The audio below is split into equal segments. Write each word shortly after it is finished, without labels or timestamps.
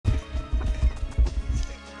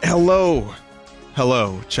Hello!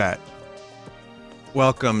 Hello, chat.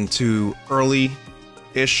 Welcome to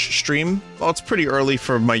early-ish stream. Well, it's pretty early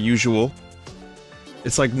for my usual.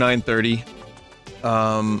 It's like 9:30.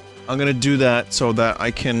 I'm gonna do that so that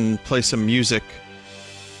I can play some music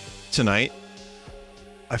tonight.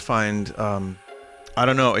 I find, I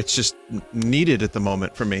don't know, it's just needed at the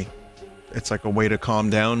moment for me. It's like a way to calm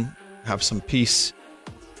down, have some peace,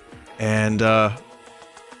 and,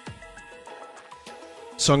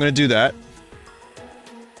 so I'm gonna do that.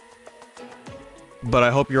 But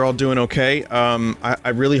I hope you're all doing okay. I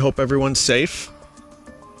really hope everyone's safe.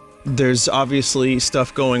 There's obviously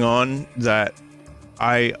stuff going on that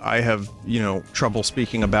I have, you know, trouble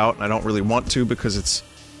speaking about, and I don't really want to because it's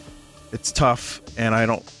tough, and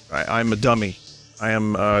I'm a dummy. I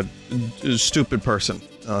am a stupid person.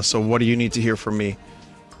 So what do you need to hear from me?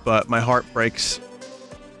 But my heart breaks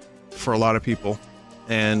for a lot of people,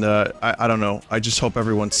 and I don't know. I just hope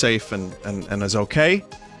everyone's safe and is okay.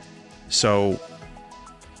 So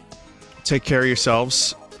take care of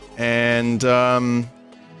yourselves, and I'm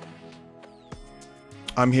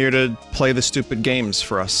here to play the stupid games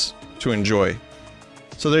for us to enjoy.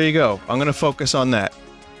 So there you go. I'm gonna focus on that.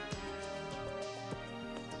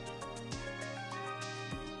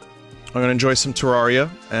 I'm gonna enjoy some Terraria,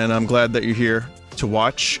 and I'm glad that you're here to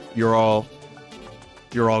watch. You're all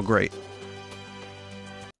great.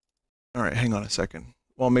 Alright, hang on a second.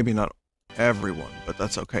 Well, maybe not everyone, but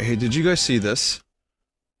that's okay. Hey, did you guys see this?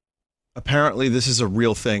 Apparently this is a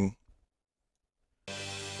real thing.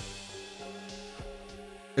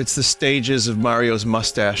 It's the stages of Mario's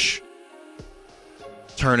mustache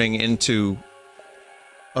turning into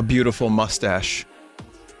a beautiful mustache.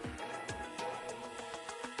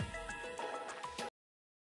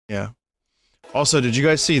 Yeah. Also, did you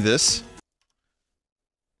guys see this?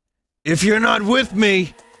 If you're not with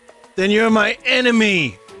me, then you're my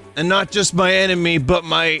enemy! And not just my enemy, but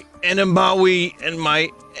my enemawi and my...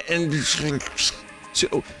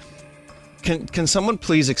 Can someone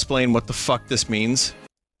please explain what the fuck this means?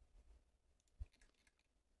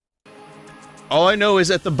 All I know is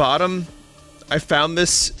at the bottom, I found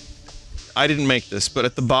this... I didn't make this, but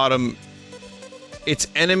at the bottom, it's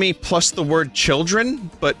enemy plus the word children,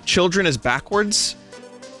 but children is backwards?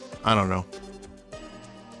 I don't know.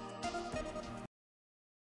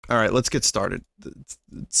 Alright, let's get started. It's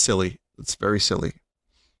silly. It's very silly.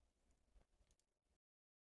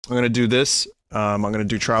 I'm gonna do this. I'm gonna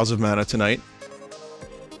do Trials of Mana tonight.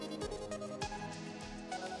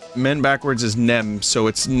 Men backwards is Nem, so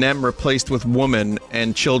it's Nem replaced with woman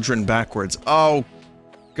and children backwards. Oh,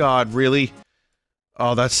 God, really?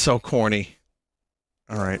 Oh, that's so corny.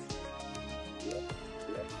 Alright.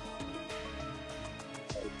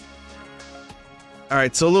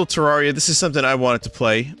 Alright, so a little Terraria. This is something I wanted to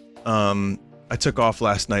play. I took off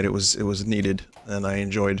last night. It was needed, and I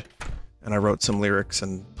enjoyed. And I wrote some lyrics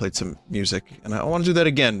and played some music. And I want to do that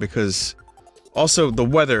again because also the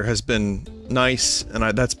weather has been nice,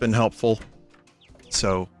 and that's been helpful.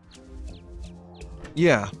 So,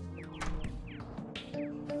 yeah.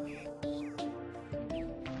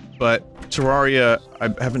 But Terraria,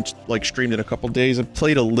 I haven't, like, streamed in a couple days. I've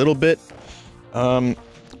played a little bit.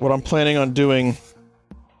 What I'm planning on doing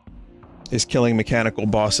is killing mechanical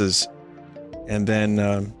bosses. And then,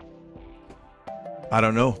 I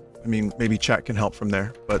don't know. I mean, maybe chat can help from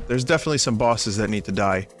there. But there's definitely some bosses that need to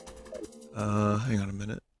die. Hang on a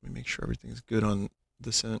minute. Let me make sure everything's good on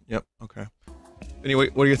this end. Yep, okay. Anyway,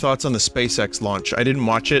 what are your thoughts on the SpaceX launch? I didn't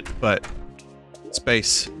watch it, but...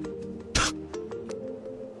 Space.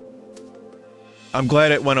 I'm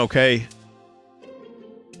glad it went okay.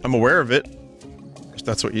 I'm aware of it. If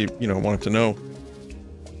that's what you know, wanted to know.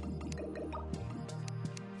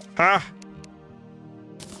 Ha!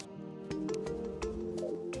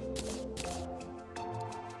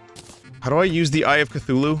 How do I use the Eye of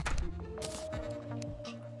Cthulhu?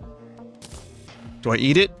 Do I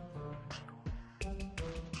eat it?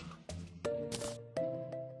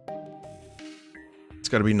 It's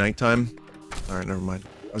gotta be nighttime. Alright, never mind.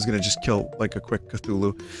 I was gonna just kill, like, a quick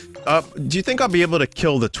Cthulhu. Do you think I'll be able to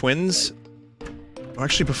kill the twins?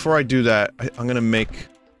 Actually, before I do that, I'm gonna make...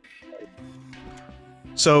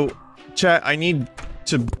 So, chat, I need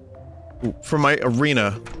to... For my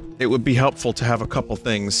arena, it would be helpful to have a couple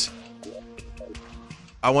things.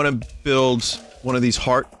 I want to build one of these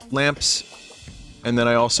heart lamps, and then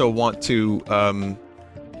I also want to,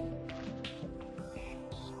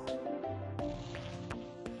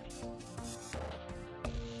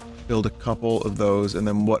 build a couple of those, and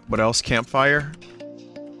then what else? Campfire?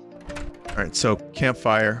 Alright, so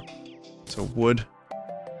campfire. So wood.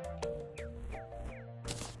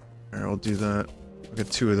 Alright, we'll do that. I'll get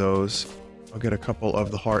 2 of those. I'll get a couple of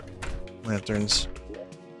the heart lanterns.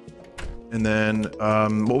 And then,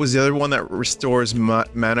 what was the other one that restores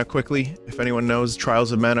mana quickly? If anyone knows,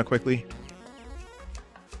 Trials of Mana quickly.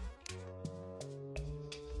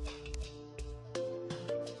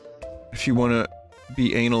 If you want to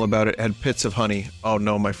be anal about it, add pits of honey. Oh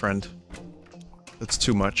no, my friend. That's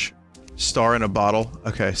too much. Star in a bottle.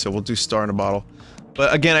 Okay, so we'll do star in a bottle.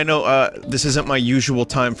 But again, I know, this isn't my usual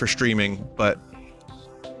time for streaming, but...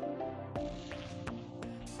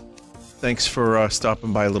 Thanks for,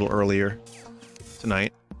 stopping by a little earlier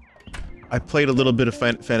tonight. I played a little bit of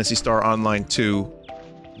Phantasy Star Online too,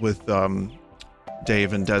 with,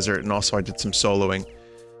 Dave and Desert, and also I did some soloing.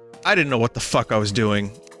 I didn't know what the fuck I was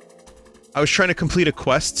doing. I was trying to complete a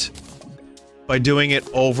quest by doing it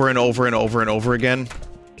over and over and over and over again.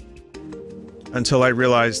 Until I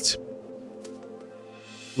realized...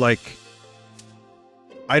 like...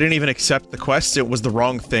 I didn't even accept the quest, it was the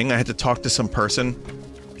wrong thing, I had to talk to some person.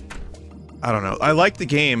 I don't know. I like the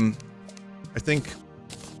game. I think,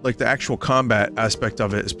 like, the actual combat aspect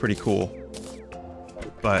of it is pretty cool.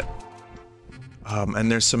 But...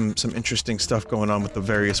 and there's some interesting stuff going on with the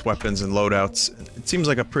various weapons and loadouts. It seems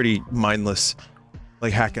like a pretty mindless,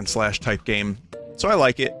 like, hack and slash type game. So I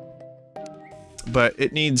like it. But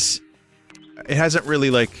it needs... it hasn't really,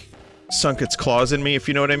 like, sunk its claws in me, if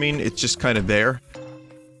you know what I mean. It's just kind of there.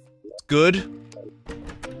 It's good.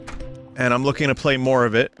 And I'm looking to play more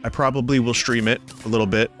of it. I probably will stream it a little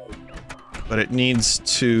bit. But it needs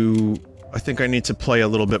to... I think I need to play a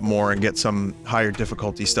little bit more and get some higher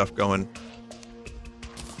difficulty stuff going.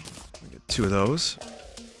 2 of those.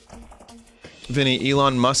 Vinny,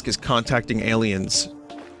 Elon Musk is contacting aliens.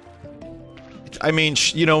 I mean,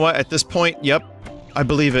 you know what? At this point, yep. I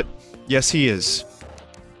believe it. Yes, he is.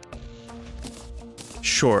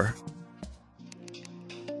 Sure.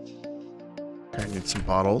 Okay, I need some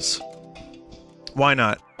bottles. Why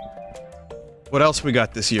not? What else we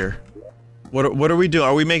got this year? What are we doing?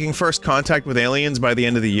 Are we making first contact with aliens by the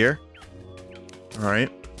end of the year?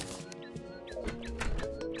 Alright.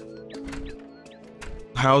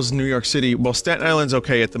 How's New York City? Well, Staten Island's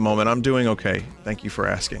okay at the moment. I'm doing okay. Thank you for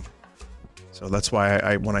asking. So that's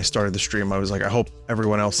why when I started the stream, I was like, I hope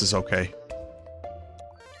everyone else is okay.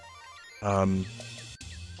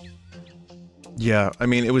 Yeah, I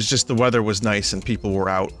mean, it was just the weather was nice and people were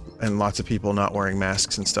out, and lots of people not wearing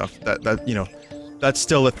masks and stuff. That, you know, that's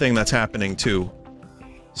still a thing that's happening too.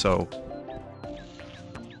 So...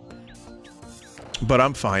 but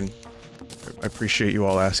I'm fine. I appreciate you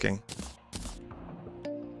all asking.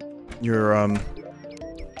 You're,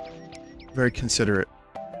 very considerate.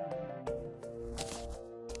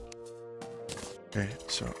 Okay,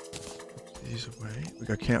 so... put these away. We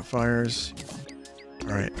got campfires.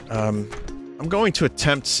 Alright, I'm going to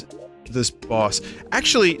attempt this boss.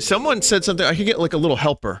 Actually, someone said something- I could get, like, a little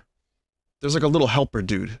helper. There's, like, a little helper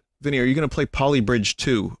dude. Vinny, are you gonna play Polybridge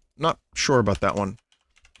 2? Not sure about that one.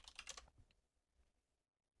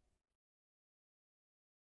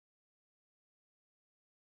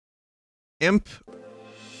 Imp.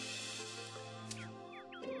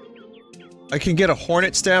 I can get a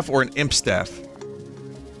Hornet Staff or an Imp Staff.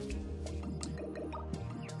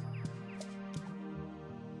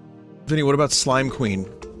 Vinny, what about Slime Queen?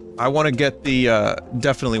 I want to get the,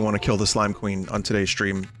 definitely want to kill the Slime Queen on today's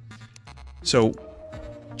stream. So,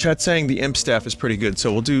 chat's saying the Imp Staff is pretty good,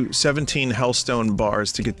 so we'll do 17 Hellstone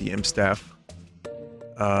bars to get the Imp Staff.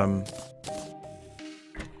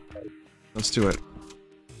 Let's do it.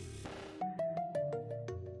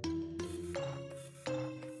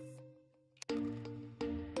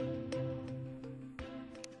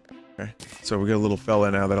 Okay, so we got a little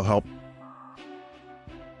fella now that'll help.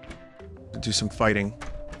 Do some fighting.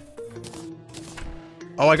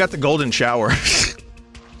 Oh, I got the golden shower.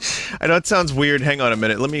 I know it sounds weird. Hang on a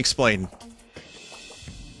minute. Let me explain.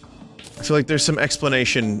 I feel like there's some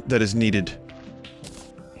explanation that is needed.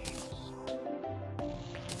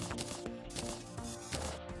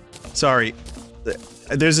 Sorry.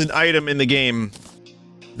 There's an item in the game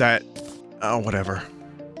that... oh, whatever.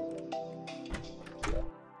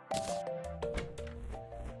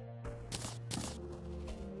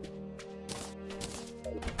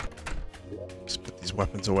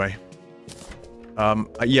 Weapons away.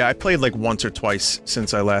 Yeah, I played like once or twice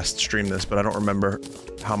since I last streamed this, but I don't remember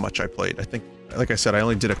how much I played. I think, like I said, I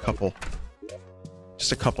only did a couple.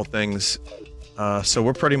 Just a couple things. So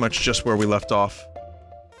we're pretty much just where we left off.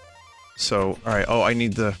 So, alright, oh, I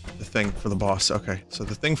need the thing for the boss. Okay, so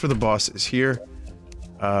the thing for the boss is here.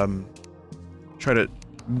 Try to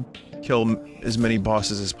kill as many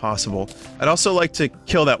bosses as possible. I'd also like to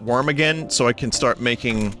kill that worm again, so I can start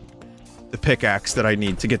making... the pickaxe that I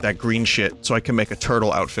need to get that green shit, so I can make a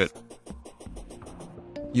turtle outfit.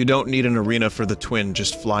 You don't need an arena for the twin,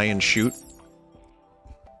 just fly and shoot.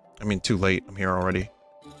 I mean, too late, I'm here already.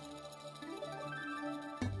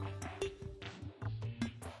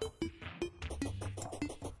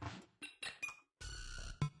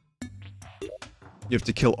 You have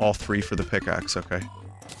to kill all 3 for the pickaxe, okay.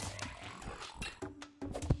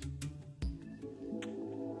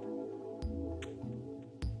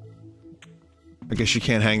 I guess you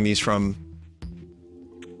can't hang these from...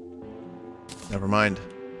 Never mind.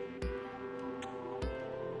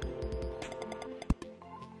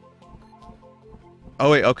 Oh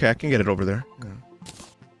wait, okay, I can get it over there. Yeah.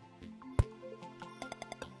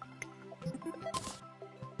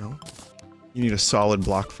 No? You need a solid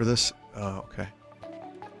block for this? Oh, okay.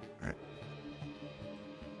 Alright.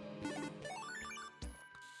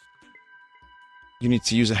 You need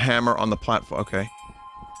to use a hammer on the platform, okay.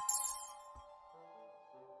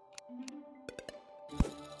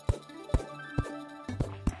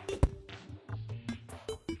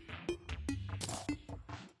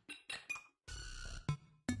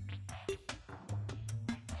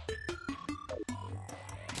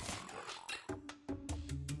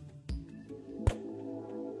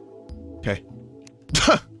 Okay.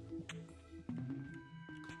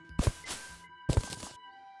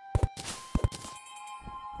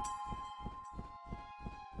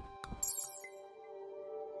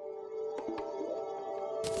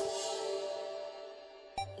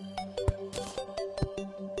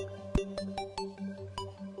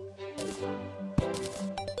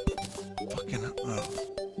 Fucking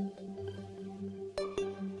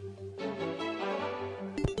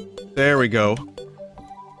There we go.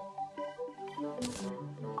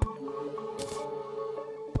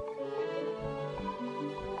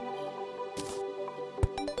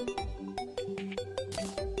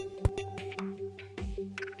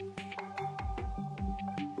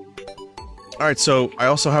 Alright, so I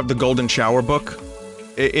also have the Golden Shower book.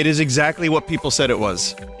 It is exactly what people said it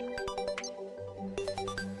was.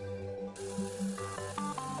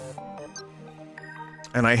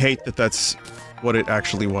 And I hate that that's what it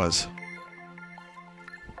actually was.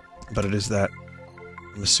 But it is that.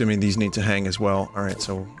 I'm assuming these need to hang as well. Alright,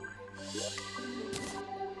 so...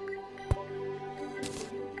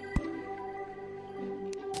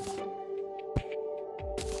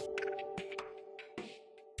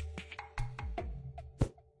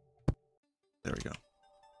 There we go.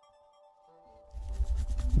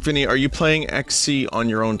 Vinny, are you playing XC on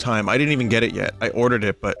your own time? I didn't even get it yet. I ordered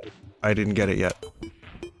it, but I didn't get it yet.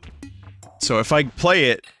 So if I play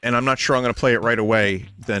it, and I'm not sure I'm gonna play it right away,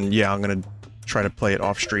 then yeah, I'm gonna try to play it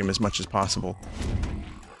off-stream as much as possible.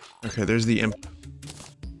 Okay, there's the imp.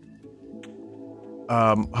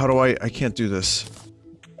 How do I can't do this.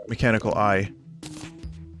 Mechanical eye.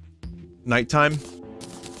 Nighttime?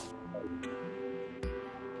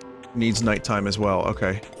 Needs nighttime as well,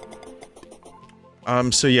 okay.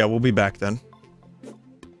 So yeah, we'll be back then.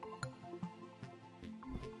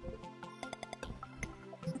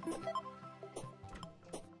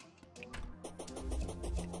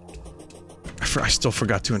 I still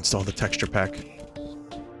forgot to install the texture pack.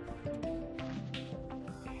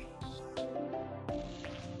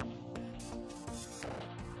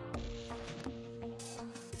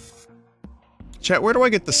 Chat, where do I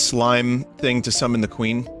get the slime thing to summon the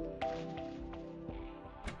queen?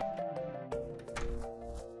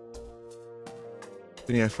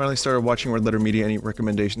 Vinny, I finally started watching Red Letter Media. Any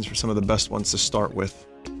recommendations for some of the best ones to start with?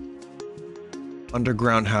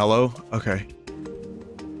 Underground Hallow? Okay.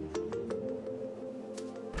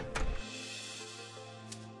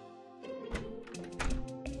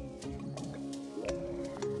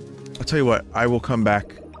 I'll tell you what, I will come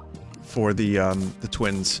back for the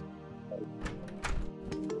twins.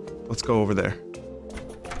 Let's go over there.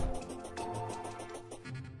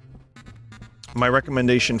 My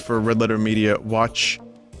recommendation for Red Letter Media, watch,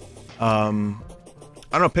 I don't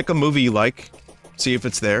know, pick a movie you like, see if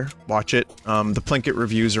it's there, watch it. The Plinkett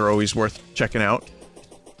reviews are always worth checking out.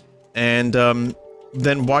 And,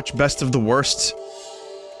 then watch Best of the Worst,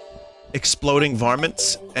 Exploding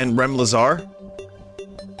Varmints, and Rem Lazar.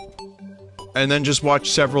 And then just watch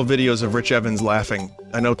several videos of Rich Evans laughing.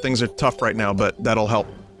 I know things are tough right now, but that'll help.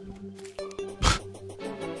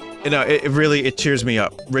 You know, it really, it cheers me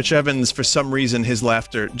up. Rich Evans, for some reason, his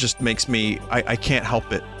laughter just makes me... I can't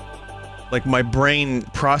help it. Like, my brain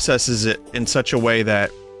processes it in such a way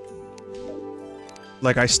that...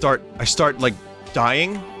 Like, I start, like,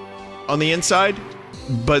 dying on the inside,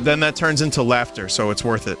 but then that turns into laughter, so it's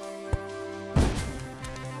worth it.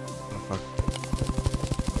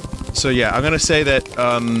 So yeah, I'm gonna say that,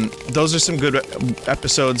 those are some good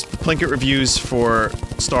episodes. Plinkett reviews for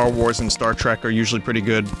Star Wars and Star Trek are usually pretty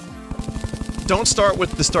good. Don't start with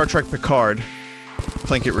the Star Trek Picard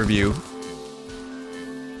Plinkett review.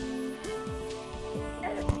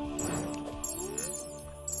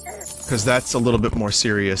 Because that's a little bit more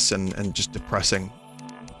serious and just depressing.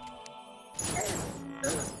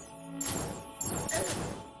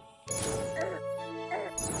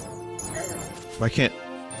 I can't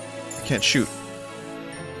shoot.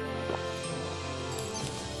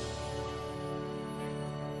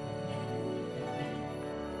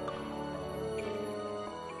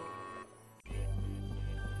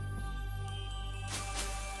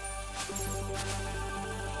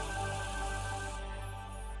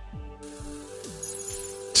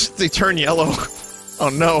 They turn yellow. Oh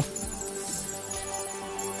no.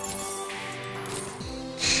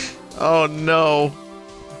 Oh no.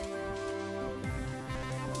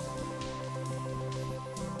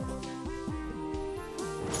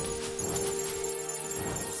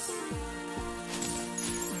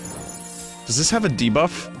 Does this have a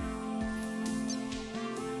debuff?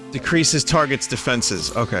 Decreases target's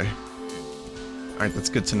defenses. Okay. Alright, that's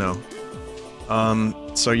good to know.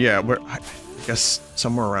 So yeah, I guess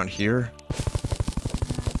somewhere around here.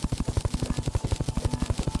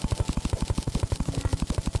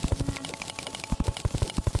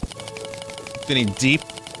 Vinny, deep?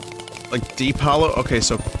 Like deep hollow? Okay,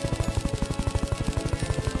 so...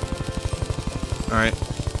 Alright.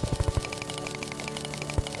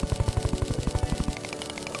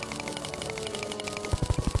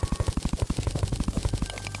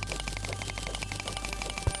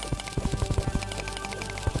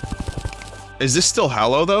 Is this still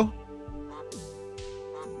hollow, though?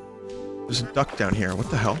 There's a duck down here.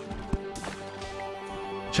 What the hell?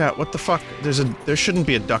 Chat, what the fuck? There shouldn't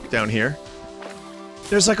be a duck down here.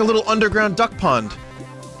 There's like a little underground duck pond.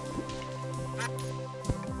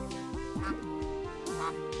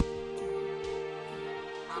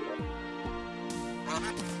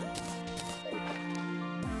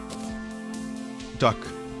 Duck.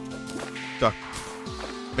 Duck.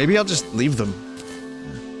 Maybe I'll just leave them.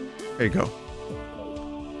 There you go.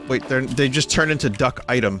 Wait, they just turn into duck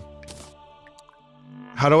item.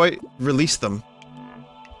 How do I release them?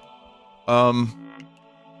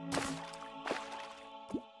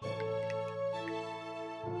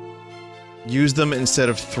 Use them instead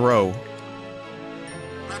of throw.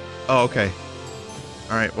 Oh, okay.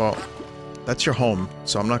 Alright, well, that's your home,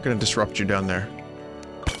 so I'm not gonna disrupt you down there.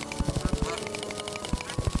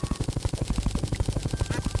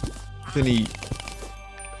 Vinny,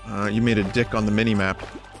 you made a dick on the mini-map.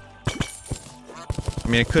 I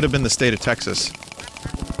mean, it could have been the state of Texas.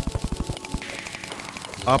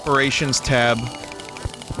 Operations tab.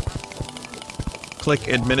 Click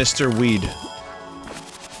administer weed.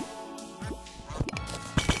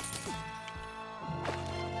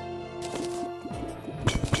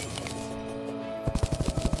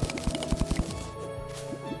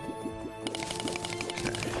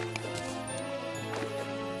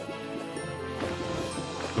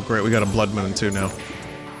 Oh great, we got a blood moon too now.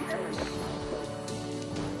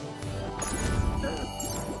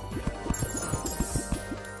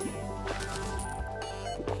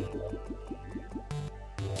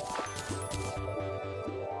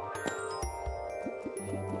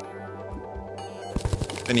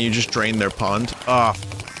 And you just drain their pond? Ah,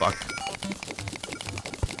 fuck.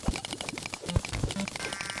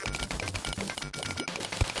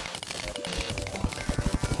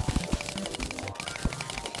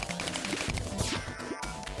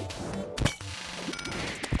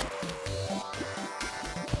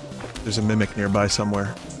 There's a mimic nearby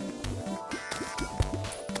somewhere.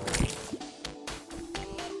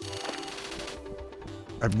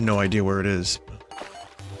 I have no idea where it is.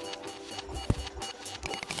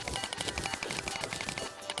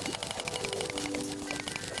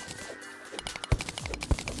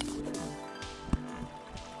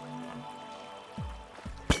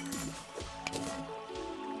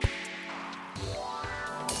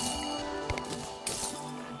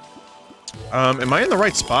 Am I in the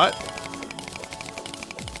right spot?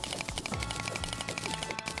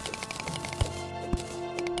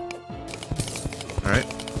 Alright.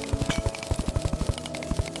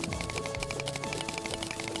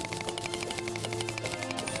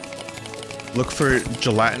 Look for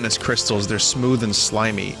gelatinous crystals. They're smooth and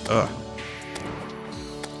slimy. Ugh.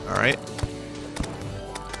 Alright.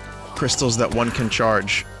 Crystals that one can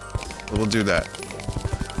charge. We'll do that.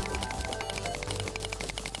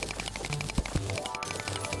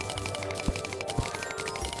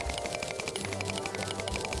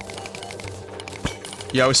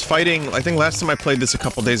 Yeah, I was fighting, I think last time I played this a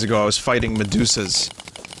couple days ago, I was fighting Medusas.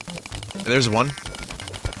 There's one.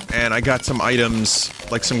 And I got some items,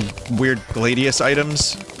 like some weird Gladius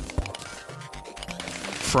items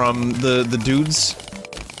from the dudes.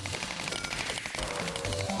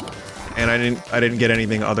 And I didn't get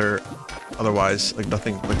anything otherwise, like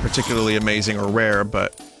nothing like particularly amazing or rare,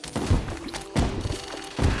 but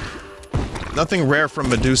nothing rare from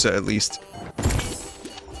Medusa at least.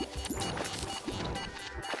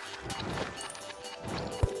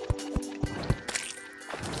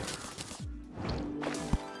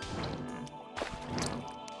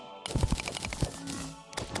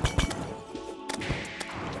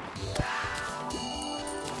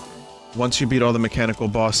 Once you beat all the mechanical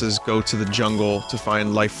bosses, go to the jungle to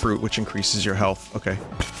find life fruit, which increases your health. Okay.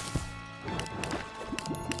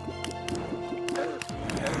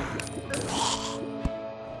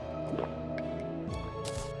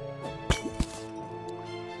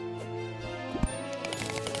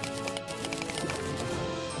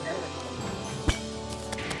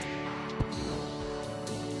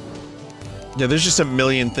 Yeah, there's just a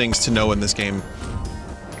million things to know in this game.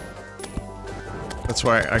 That's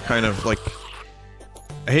why I kind of, like...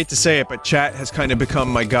 I hate to say it, but chat has kind of become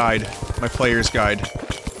my guide. My player's guide.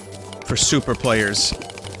 For super players.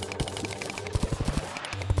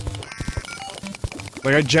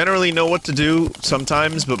 Like, I generally know what to do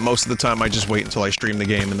sometimes, but most of the time I just wait until I stream the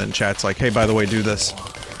game and then chat's like, hey, by the way, do this.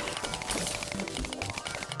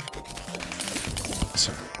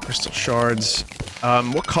 So, crystal shards.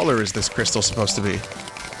 What color is this crystal supposed to be?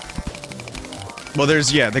 Well,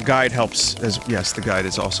 there's, yeah, the guide helps, yes, the guide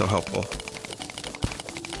is also helpful.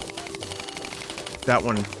 That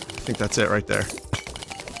one, I think that's it right there.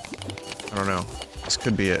 I don't know. This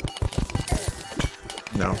could be it.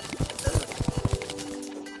 No.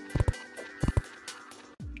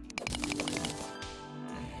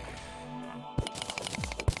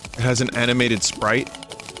 It has an animated sprite.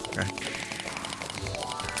 Okay.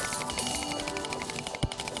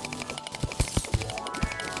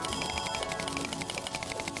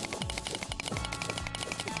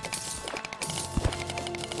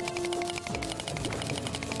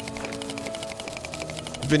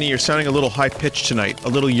 Vinny, you're sounding a little high-pitched tonight, a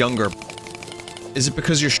little younger. Is it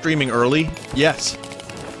because you're streaming early? Yes.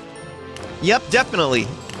 Yep, definitely.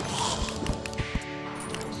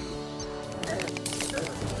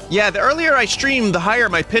 Yeah, the earlier I stream, the higher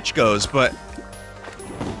my pitch goes, but...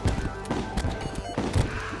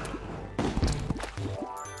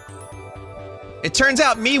 It turns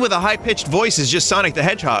out me with a high-pitched voice is just Sonic the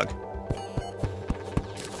Hedgehog.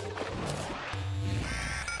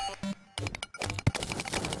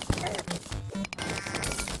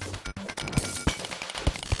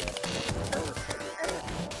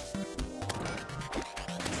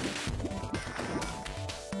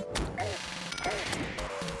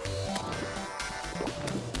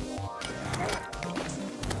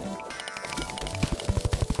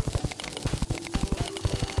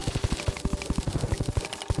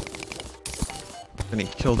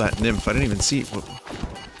 Kill that nymph. I didn't even see it.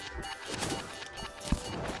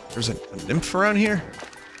 There's a nymph around here?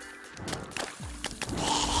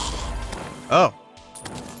 Oh.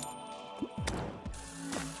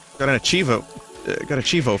 Got an Achievo. Got a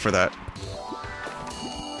Chivo for that.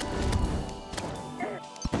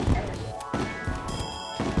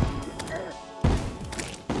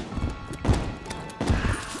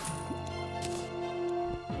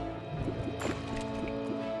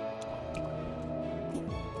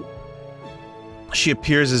 She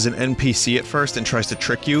appears as an NPC at first and tries to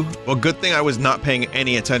trick you. Well, good thing I was not paying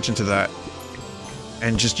any attention to that.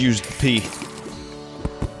 And just used P.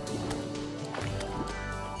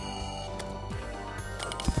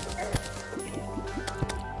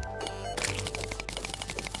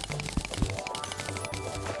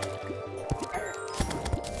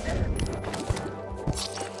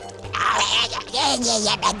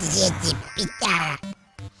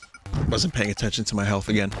 Wasn't paying attention to my health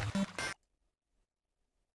again.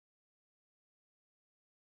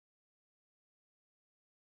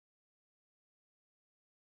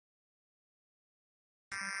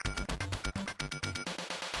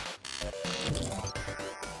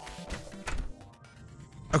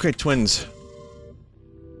 Okay, twins.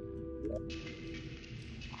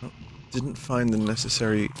 Oh, didn't find the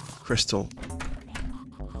necessary crystal.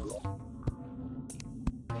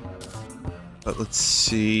 But let's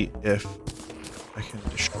see if I can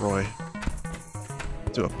destroy.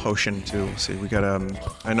 Do a potion too. Let's see, we got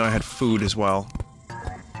I know I had food as well.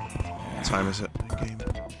 What time is it in game?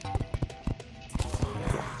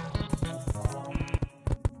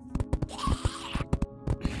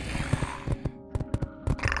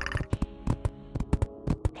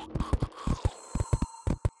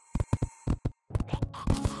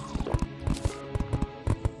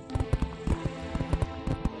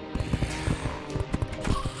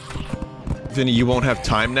 Vinny, you won't have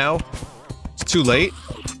time now? It's too late?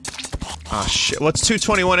 Ah, shit. Well, it's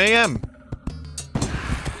 2:21 a.m.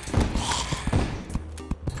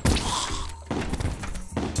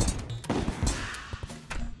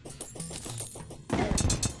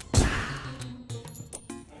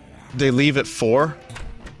 They leave at 4?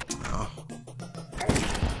 Oh.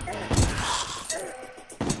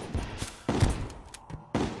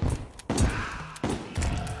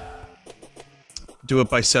 Do it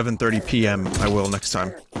by 7:30 p.m. I will next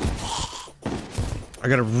time. I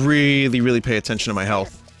gotta really pay attention to my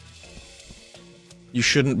health. You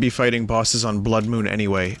shouldn't be fighting bosses on Blood Moon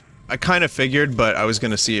anyway. I kind of figured, but I was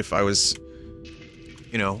gonna see if I was,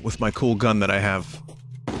 you know, with my cool gun that I have.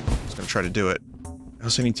 I was gonna try to do it. I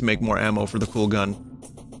also need to make more ammo for the cool gun.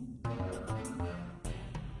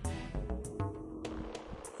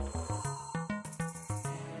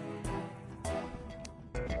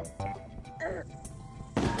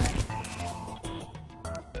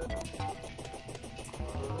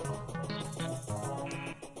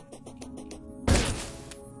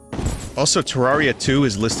 Also, Terraria 2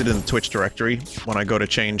 is listed in the Twitch directory when I go to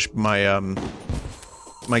change my,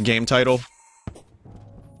 my game title.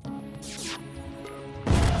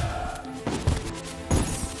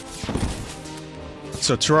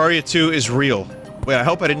 So Terraria 2 is real. Wait, I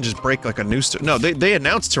hope I didn't just break like a news no, they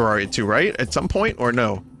announced Terraria 2, right? At some point, or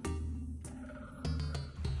no?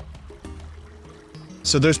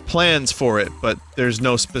 So there's plans for it, but there's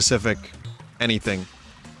no specific anything.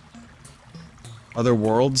 Other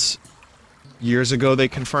Worlds? Years ago they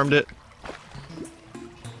confirmed it.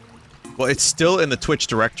 Well, it's still in the Twitch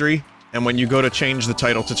directory, and when you go to change the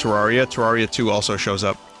title to Terraria, Terraria 2 also shows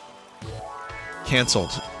up.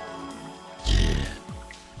 Cancelled.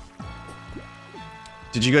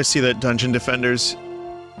 Did you guys see that Dungeon Defenders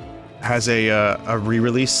has a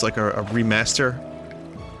re-release, like a remaster?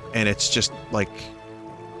 And it's just, like,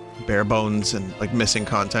 bare bones and, like, missing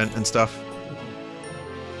content and stuff?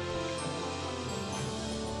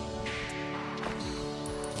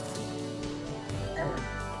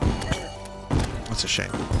 That's a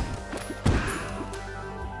shame.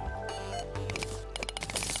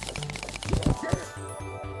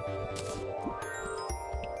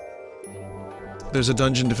 There's a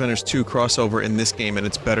Dungeon Defenders 2 crossover in this game, and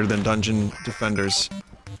it's better than Dungeon Defenders.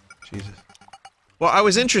 Jesus. Well, I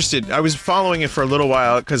was interested. I was following it for a little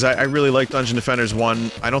while, because I really liked Dungeon Defenders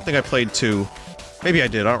 1. I don't think I played 2. Maybe I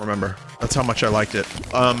did, I don't remember. That's how much I liked it.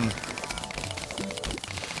 And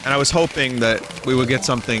I was hoping that we would get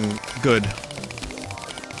something good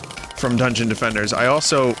from Dungeon Defenders. I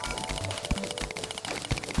also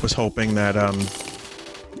was hoping that,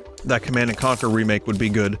 that Command & Conquer remake would be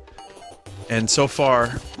good. And so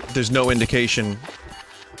far, there's no indication,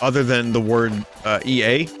 other than the word,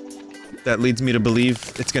 EA, that leads me to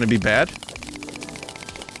believe it's gonna be bad.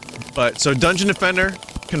 But, so Dungeon Defender,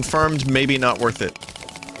 confirmed, maybe not worth it.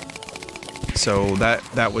 So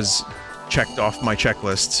that was checked off my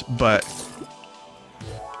checklist, but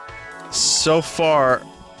so far,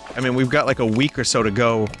 I mean, we've got like a week or so to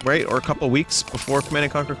go, right? Or a couple weeks before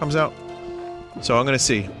Command & Conquer comes out. So I'm gonna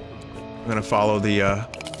see. I'm gonna follow the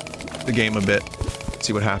game a bit,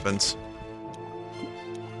 see what happens.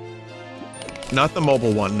 Not the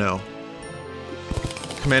mobile one, no.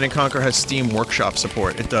 Command & Conquer has Steam Workshop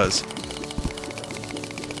support, it does.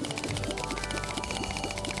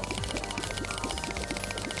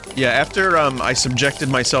 Yeah, after, I subjected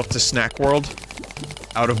myself to Snack World,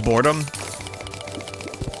 out of boredom,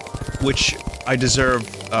 which I deserve,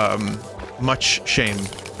 much shame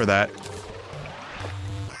for that.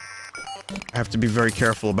 I have to be very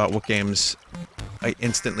careful about what games I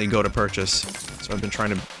instantly go to purchase, so I've been trying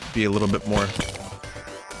to be a little bit more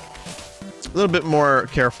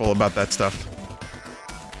careful about that stuff.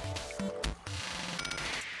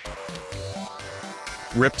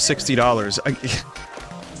 Rip $60.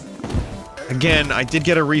 Again, I did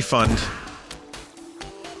get a refund.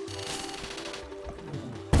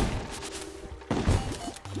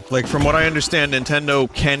 Like, from what I understand,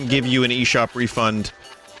 Nintendo can give you an eShop refund,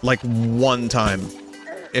 like, one time.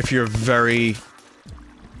 If you're very,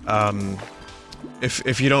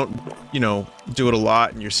 if you don't, you know, do it a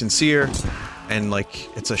lot and you're sincere, and, like,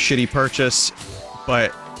 it's a shitty purchase,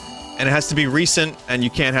 but... and it has to be recent, and you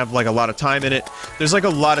can't have, like, a lot of time in it. There's, like, a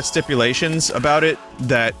lot of stipulations about it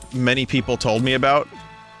that many people told me about.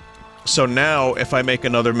 So now, if I make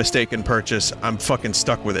another mistaken purchase, I'm fucking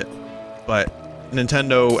stuck with it. But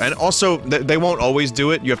Nintendo... and also, they won't always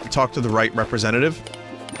do it. You have to talk to the right representative.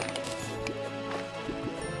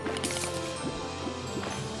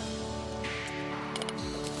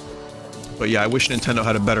 But yeah, I wish Nintendo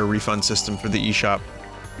had a better refund system for the eShop.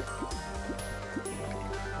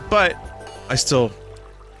 But, I'm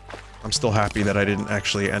still happy that I didn't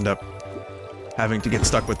actually end up having to get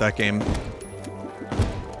stuck with that game.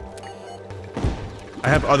 I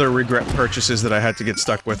have other regret purchases that I had to get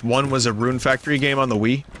stuck with. One was a Rune Factory game on the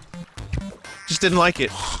Wii. Just didn't like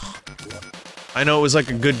it. I know it was like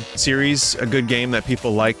a good series, a good game that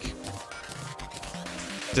people like.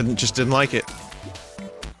 Just didn't like it.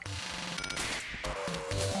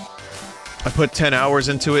 I put 10 hours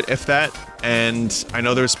into it, if that, and I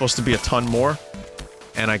know there was supposed to be a ton more,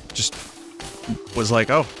 and I just was like,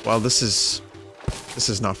 oh, well, this is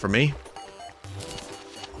not for me.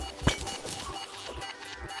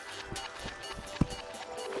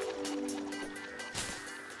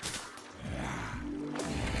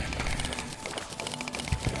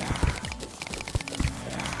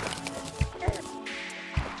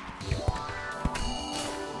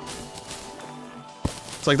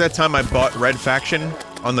 It's like that time I bought Red Faction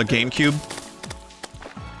on the GameCube,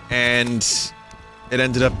 and it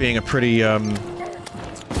ended up being a pretty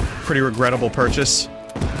regrettable purchase.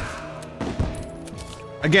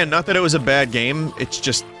 Again, not that it was a bad game, it's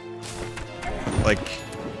just, like,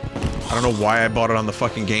 I don't know why I bought it on the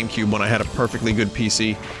fucking GameCube when I had a perfectly good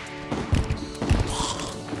PC.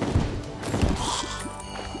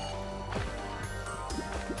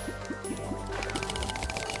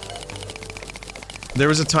 There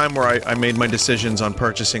was a time where I made my decisions on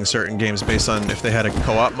purchasing certain games based on if they had a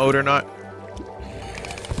co-op mode or not.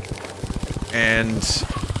 And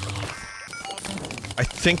I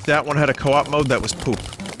think that one had a co-op mode that was poop.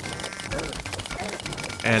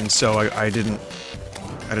 And so I didn't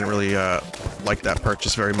really like that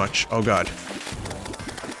purchase very much. Oh god.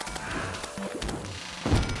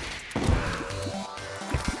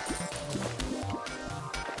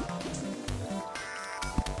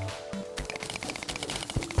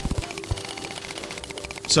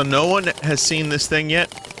 So no one has seen this thing yet?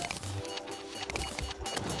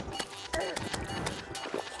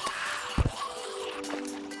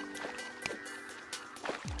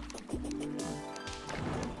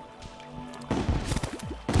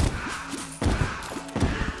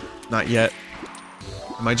 Not yet.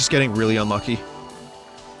 Am I just getting really unlucky?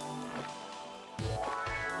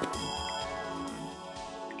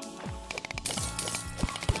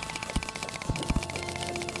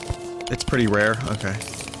 It's pretty rare, okay.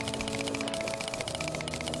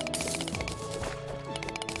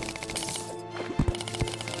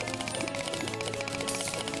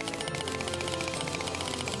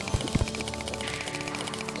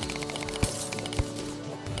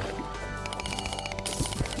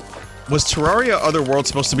 Was Terraria Otherworld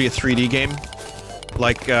supposed to be a 3D game?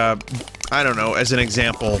 Like, I don't know, as an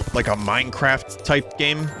example, like a Minecraft type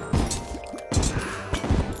game?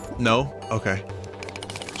 No? Okay.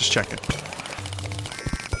 Just checking.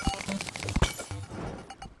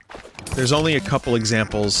 There's only a couple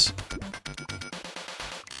examples.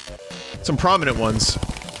 Some prominent ones.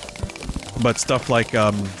 But stuff like,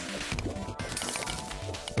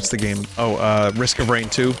 what's the game? Oh, Risk of Rain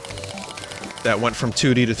 2. That went from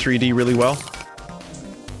 2D to 3D really well.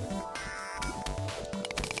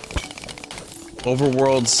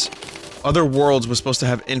 Other Worlds was supposed to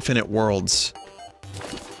have infinite worlds.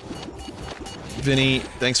 Vinny,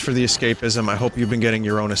 thanks for the escapism. I hope you've been getting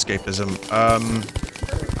your own escapism.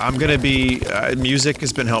 I'm gonna be... music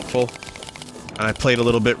has been helpful. And I played a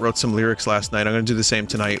little bit, wrote some lyrics last night. I'm gonna do the same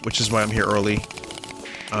tonight, which is why I'm here early.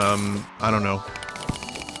 I don't know.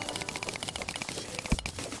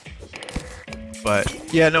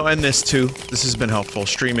 But, yeah, no, and this too. This has been helpful.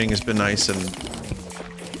 Streaming has been nice, and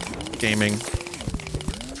gaming.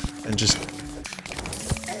 And just...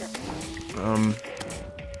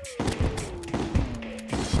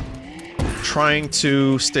 trying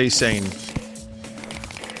to stay sane.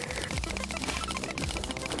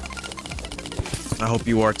 I hope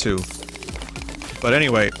you are too. But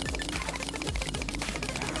anyway...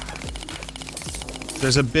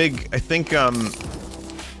 there's a big... I think,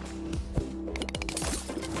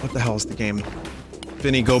 what the hell is the game?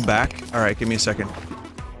 Vinny, go back. Alright, give me a second.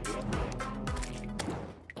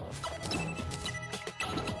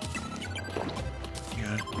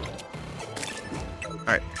 Yeah.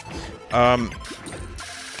 Alright.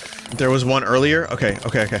 There was one earlier? Okay.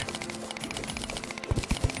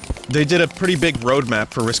 They did a pretty big roadmap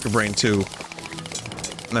for Risk of Rain 2. And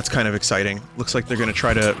that's kind of exciting. Looks like they're gonna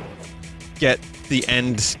try to get the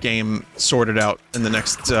end game sorted out in the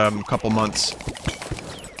next, couple months.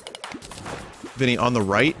 Vinny, on the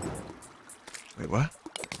right? Wait, what?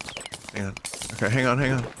 Hang on. Okay, hang on.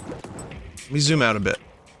 Let me zoom out a bit.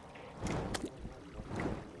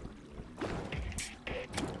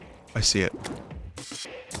 I see it.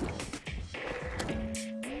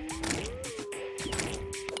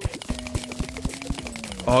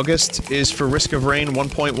 August is for Risk of Rain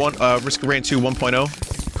 1.1, Risk of Rain 2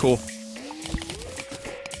 1.0. Cool.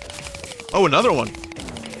 Oh, another one!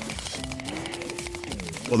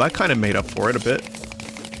 Well, that kind of made up for it a bit.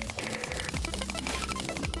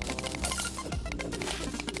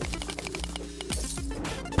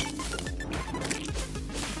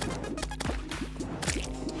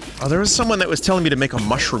 Oh, there was someone that was telling me to make a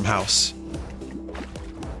mushroom house.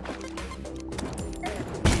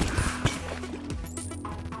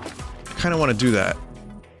 I kind of want to do that.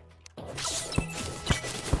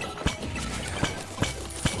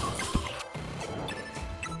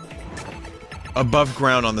 Above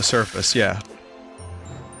ground on the surface, yeah.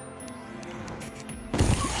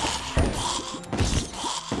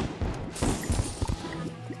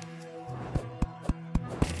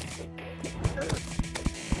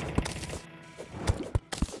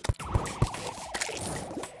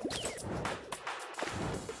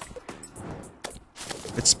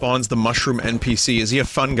 It spawns the mushroom NPC. Is he a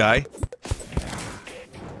fun guy?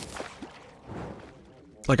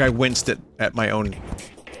 Like, I winced at my own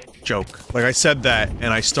joke. Like, I said that,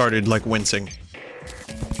 and I started, like, wincing.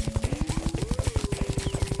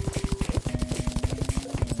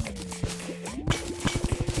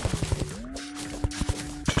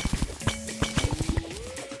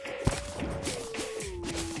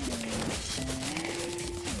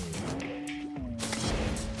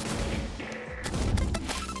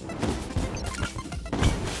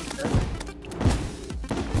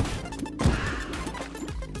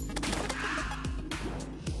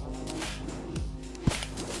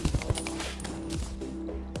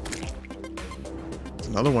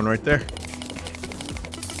 Another one right there.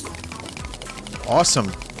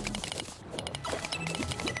 Awesome.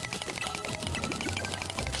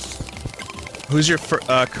 Who's your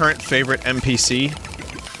current favorite NPC?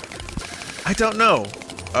 I don't know.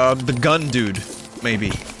 The gun dude,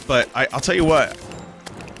 maybe. But I'll tell you what.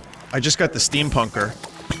 I just got the steampunker,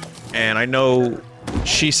 and I know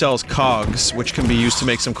she sells cogs, which can be used to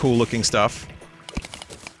make some cool looking stuff.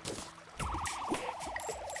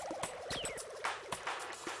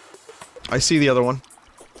 I see the other one.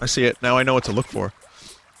 I see it. Now I know what to look for.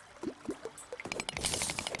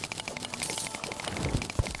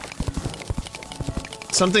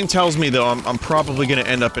 Something tells me, though, I'm probably gonna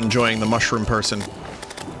end up enjoying the mushroom person.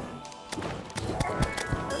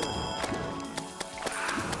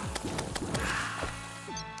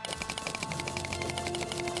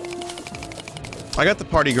 I got the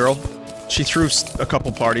party girl. She threw a couple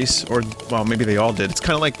parties, or, well, maybe they all did. It's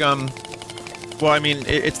kind of like, well, I mean,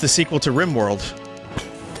 it's the sequel to RimWorld.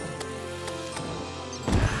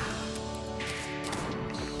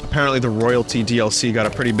 Apparently the Royalty DLC got a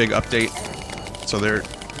pretty big update, so they're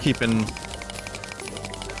keeping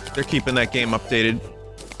that game updated.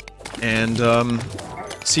 And,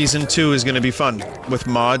 Season 2 is gonna be fun, with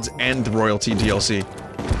mods and the Royalty DLC.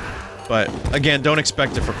 But, again, don't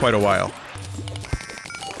expect it for quite a while.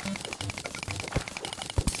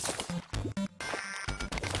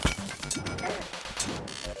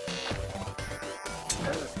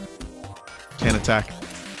 Can't attack.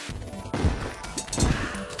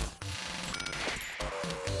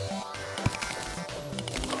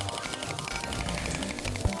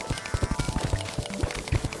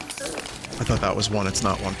 I thought that was one, it's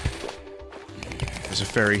not one. There's a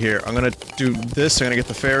fairy here. I'm gonna do this, I'm gonna get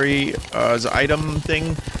the fairy, as item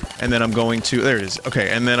thing, and then I'm going to- there it is.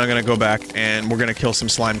 Okay, and then I'm gonna go back, and we're gonna kill some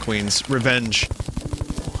slime queens. Revenge.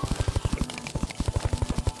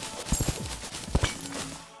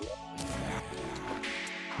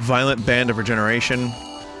 Violent Band of Regeneration.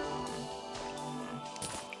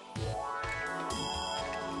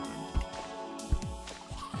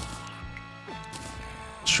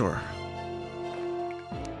 Sure.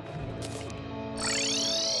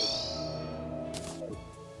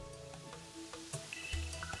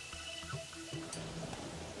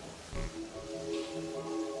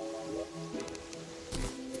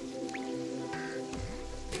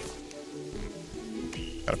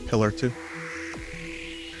 Got a pillar too.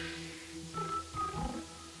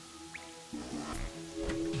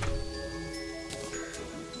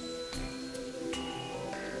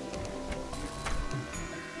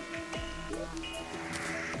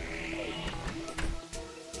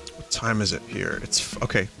 Time is it here? It's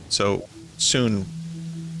okay, so soon,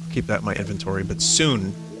 keep that in my inventory, but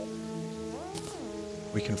soon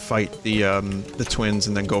we can fight the twins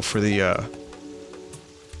and then go for the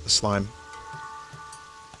slime.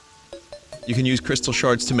 You can use crystal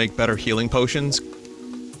shards to make better healing potions.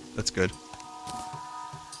 That's good.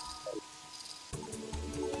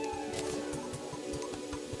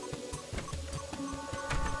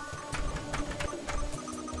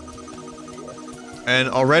 And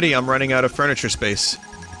already I'm running out of furniture space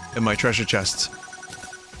in my treasure chests.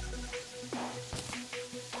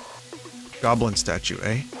 Goblin statue,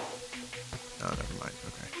 eh? Oh, never mind.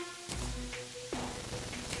 Okay.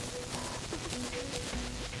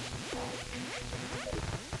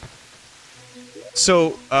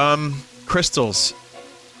 So, crystals.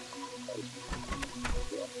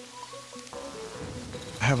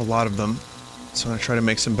 I have a lot of them, so I'm gonna try to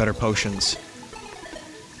make some better potions.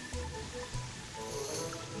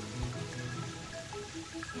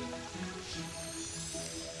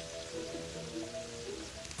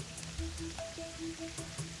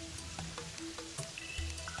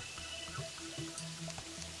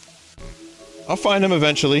 I'll find them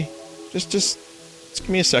eventually. Just give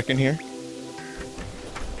me a second here.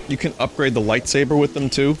 You can upgrade the lightsaber with them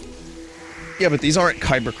too. Yeah, but these aren't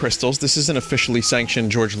Kyber crystals. This isn't officially sanctioned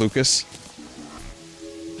George Lucas.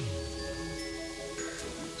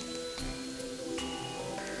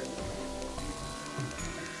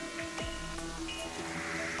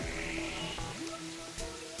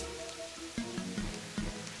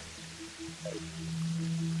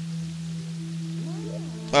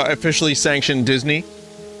 Officially sanctioned Disney.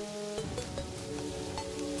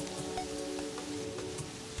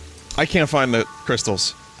 I can't find the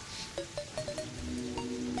crystals.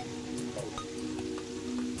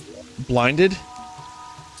 Blinded?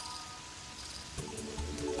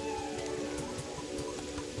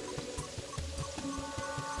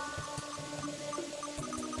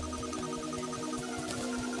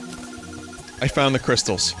 I found the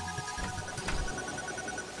crystals.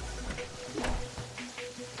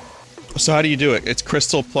 So how do you do it? It's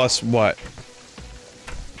crystal plus what?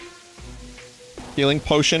 Healing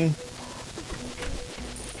potion?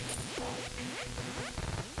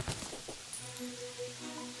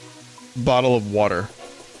 Bottle of water.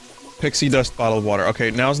 Pixie dust, bottle of water.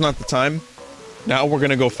 Okay, now's not the time. Now we're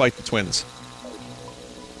gonna go fight the twins.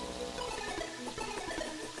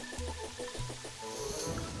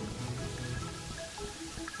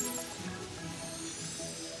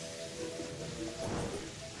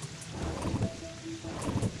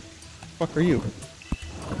 Fuck are you?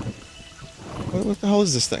 What the hell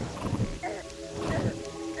is this thing?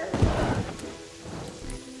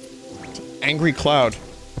 It's an angry cloud.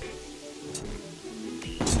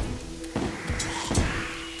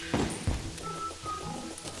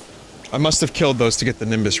 I must have killed those to get the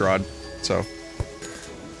Nimbus Rod, so...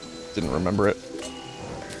 didn't remember it.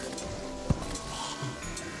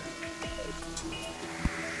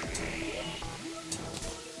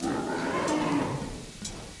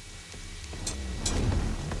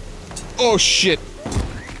 Oh shit!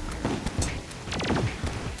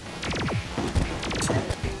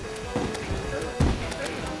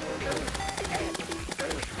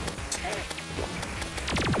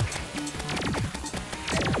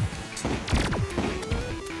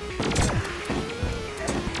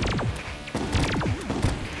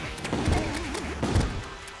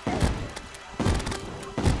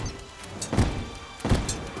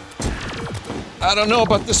 I don't know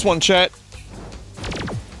about this one, chat.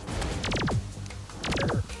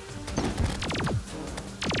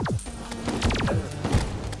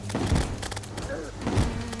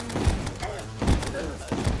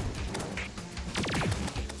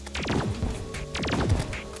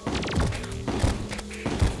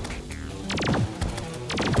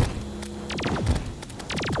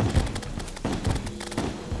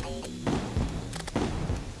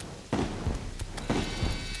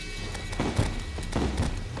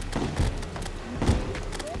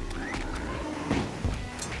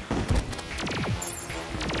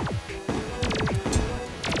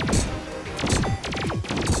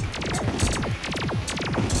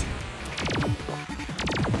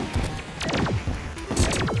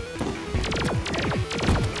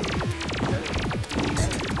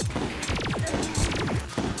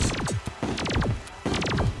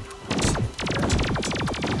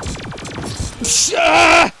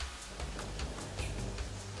 Ah!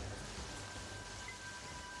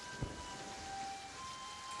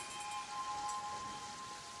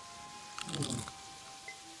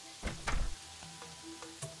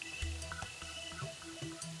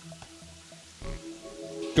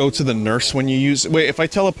 Go to the nurse when you use... Wait, if I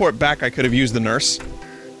teleport back, I could have used the nurse?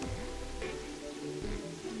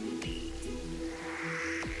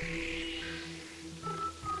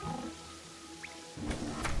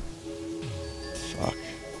 Fuck.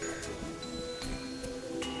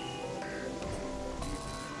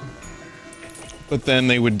 But then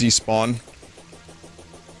they would despawn.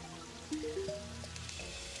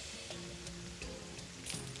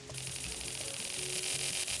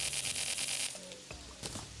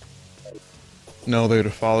 No, they would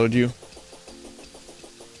have followed you.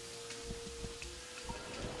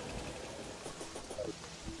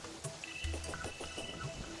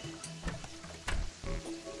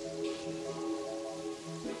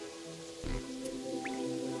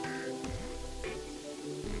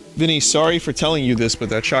 Vinny, sorry for telling you this, but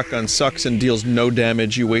that shotgun sucks and deals no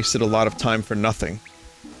damage. You wasted a lot of time for nothing.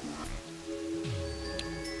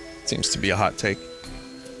 Seems to be a hot take.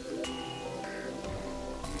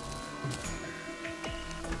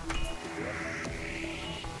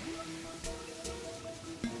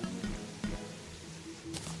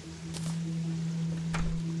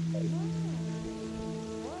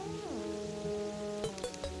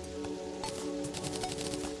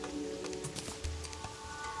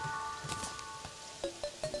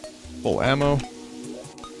 Full ammo.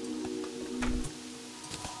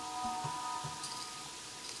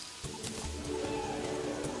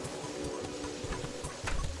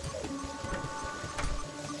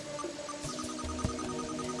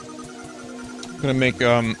 I'm gonna make,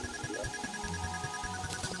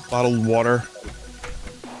 bottled water.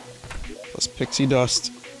 Plus pixie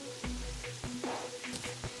dust.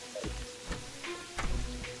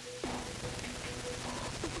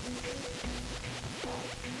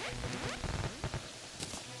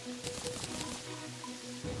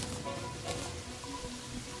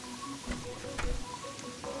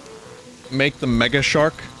 Make the mega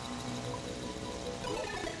shark.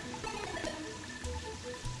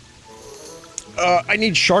 I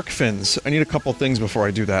need shark fins. I need a couple things before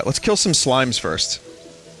I do that. Let's kill some slimes first.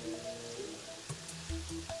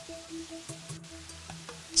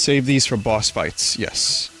 Save these for boss fights,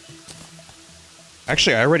 yes.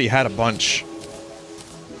 Actually, I already had a bunch.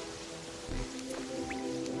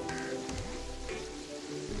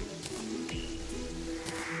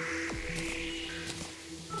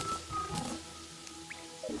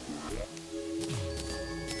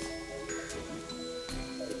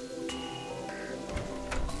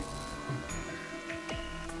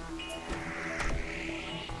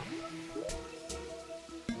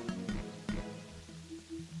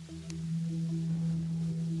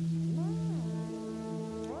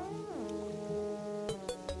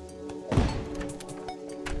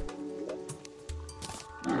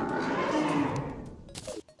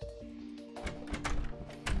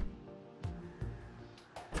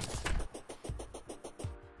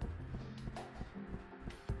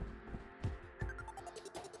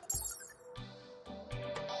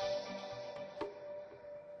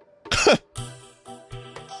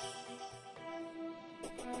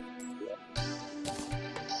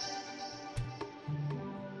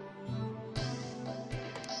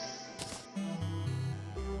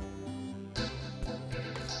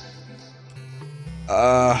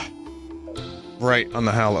 Right, on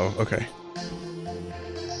the Hallow, okay.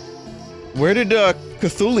 Where did,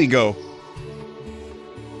 Cthulhu go?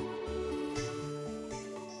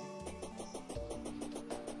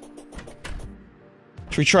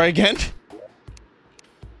 Should we try again?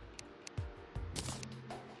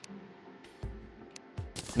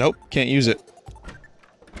 Nope, can't use it.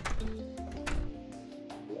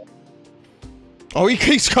 Oh,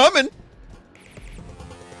 he's coming!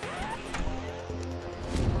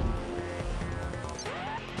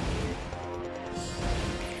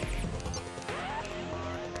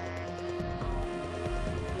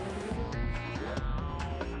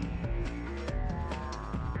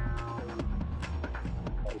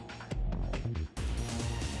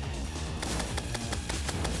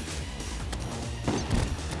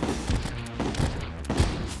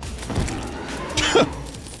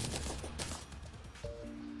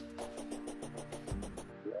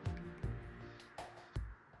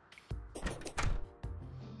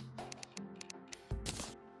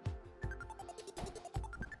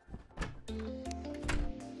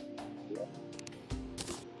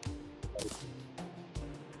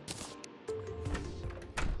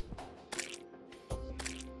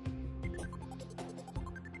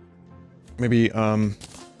 Maybe, get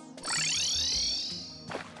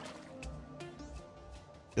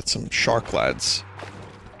some shark lads.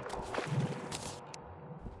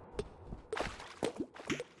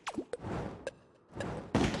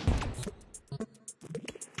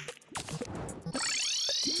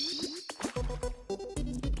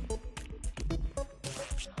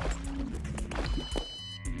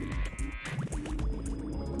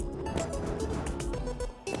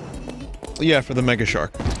 Yeah, for the mega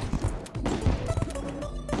shark.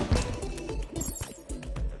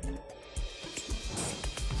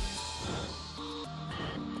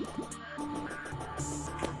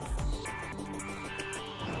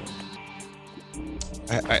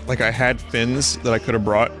 I had fins that I could have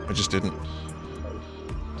brought, I just didn't.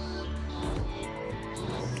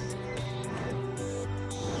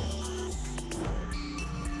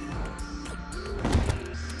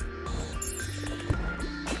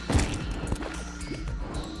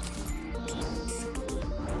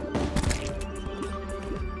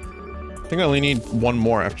 think I only need one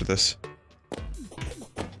more after this.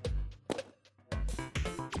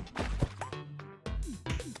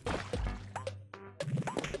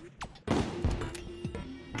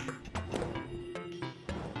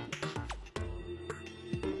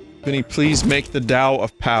 Vinny, please make the Tao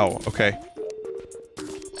of Pow. Okay.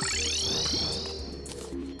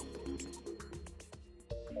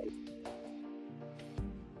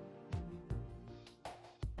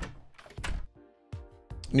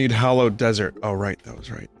 Need Hollow Desert. Oh, right. That was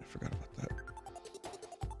right. I forgot about that.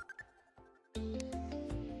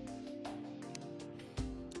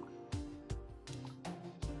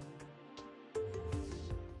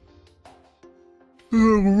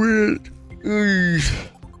 Oh, weird.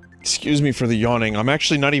 Excuse me for the yawning. I'm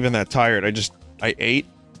actually not even that tired. I ate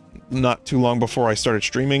not too long before I started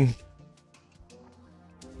streaming.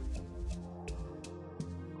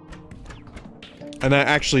 And that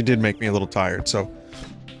actually did make me a little tired, so...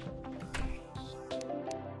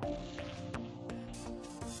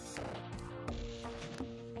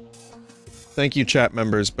 Thank you, chat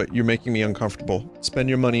members, but you're making me uncomfortable. Spend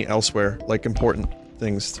your money elsewhere, like important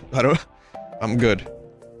things. I'm good.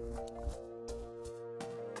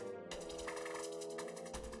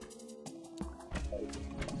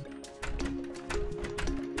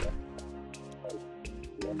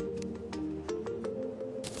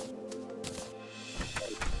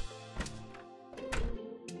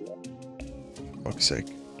 Fuck's sake.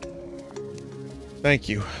 Thank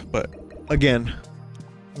you, but again,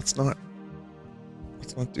 let's not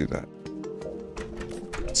do that.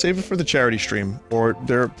 Save it for the charity stream, or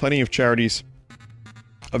there are plenty of charities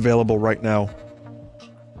available right now.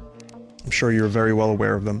 I'm sure you're very well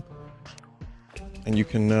aware of them. And you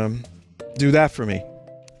can, do that for me.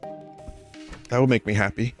 That would make me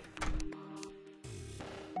happy.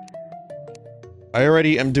 I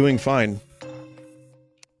already am doing fine.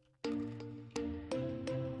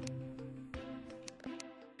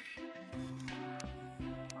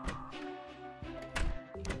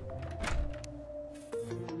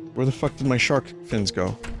 Where the fuck did my shark fins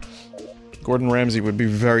go? Gordon Ramsay would be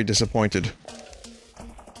very disappointed.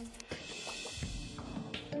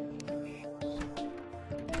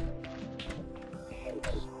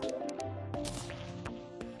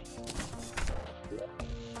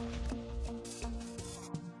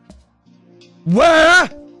 Where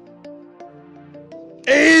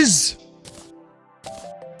is...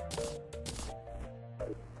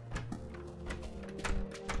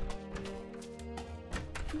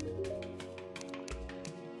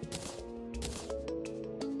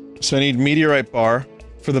 So I need Meteorite Bar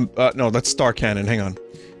for the- no, that's Star Cannon, hang on.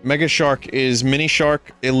 Mega Shark is Mini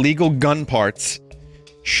Shark, Illegal Gun Parts,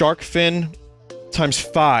 Shark Fin times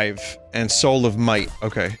 5, and Soul of Might.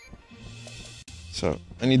 Okay. So,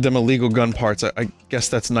 I need them illegal gun parts. I guess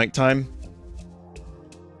that's nighttime.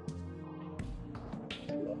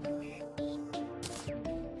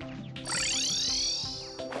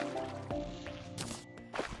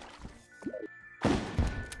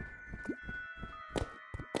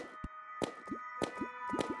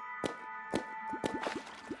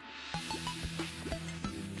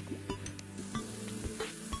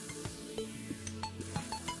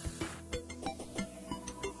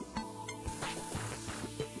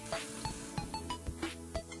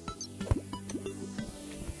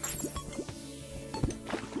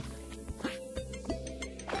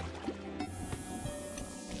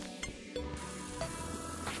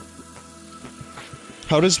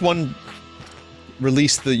 How does one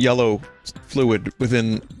release the yellow fluid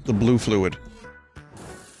within the blue fluid?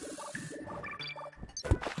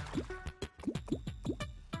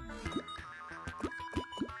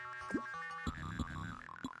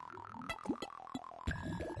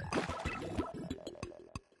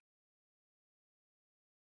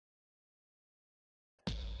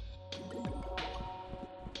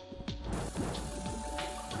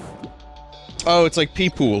 Oh, it's like pee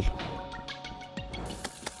pool.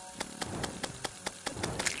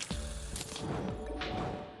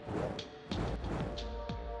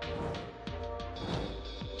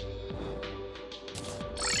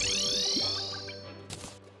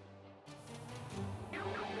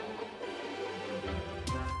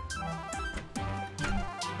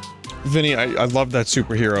 Vinny, I love that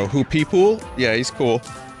superhero. Who, Peepool? Yeah, he's cool.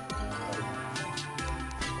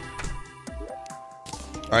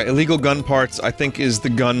 Alright, illegal gun parts, I think, is the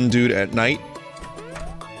gun dude at night.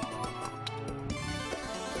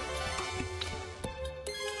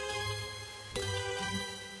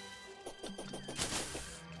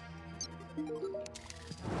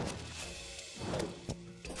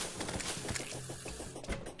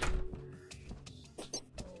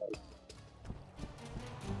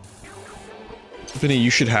 Vinny,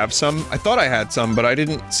 you should have some. I thought I had some, but I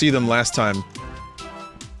didn't see them last time.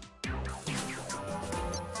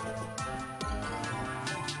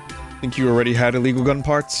 Think you already had illegal gun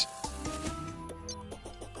parts?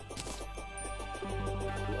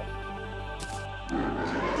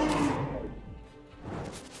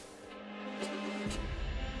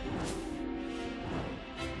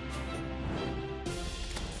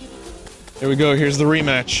 Here we go, here's the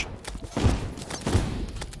rematch.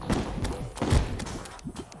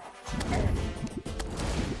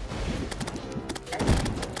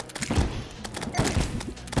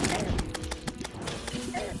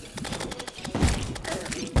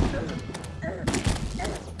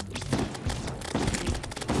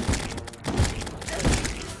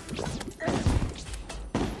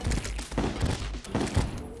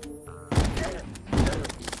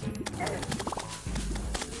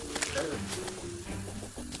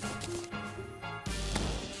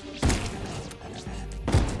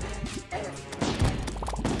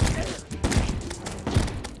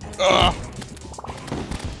 Ugh.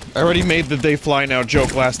 I already made the "they fly now"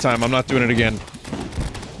 joke last time, I'm not doing it again.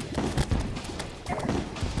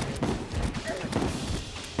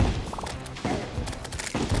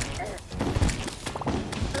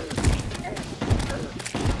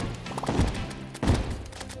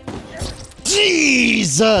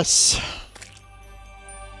 Jesus!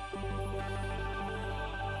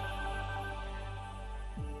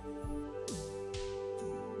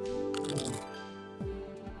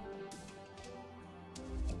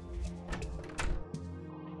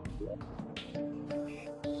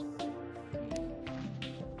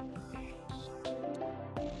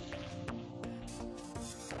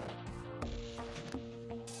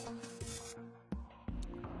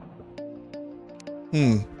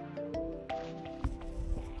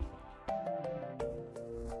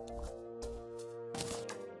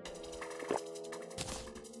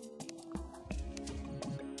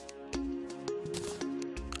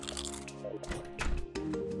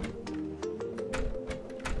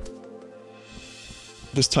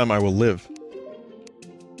 This time I will live.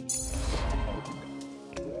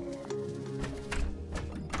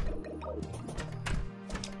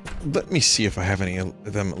 Let me see if I have any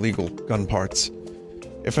of them illegal gun parts.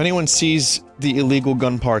 If anyone sees the illegal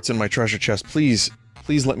gun parts in my treasure chest, please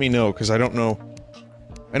let me know, because I don't know.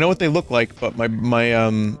 I know what they look like, but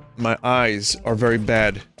my eyes are very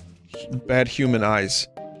bad. Bad human eyes.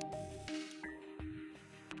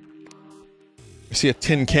 I see a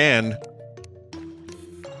tin can.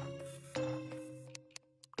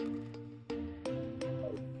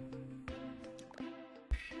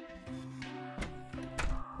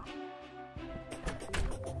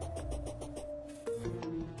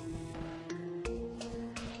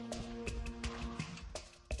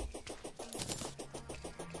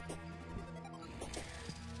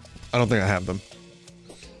 I don't think I have them.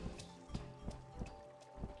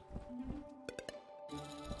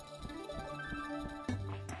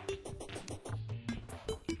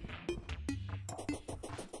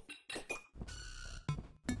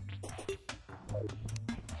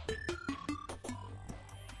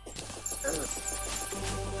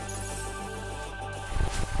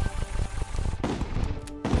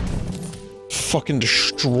 Fucking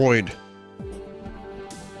destroyed.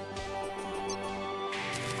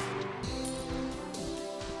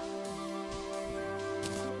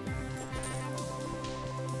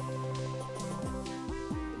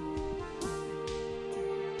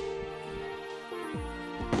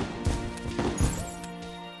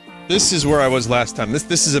 This is where I was last time.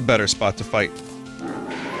 This is a better spot to fight.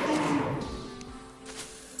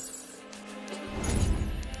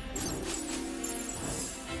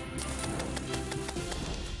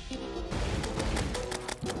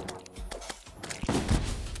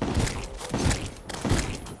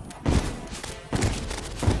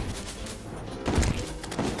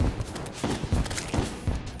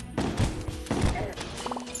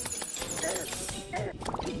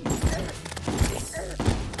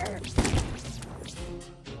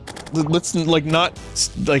 Let's, like, not,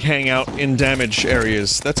 like, hang out in damage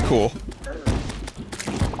areas. That's cool.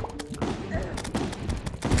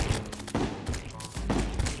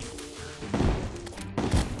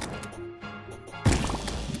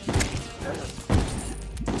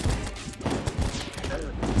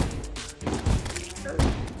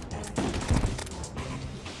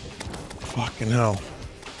 Fucking hell.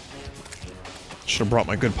 Should've brought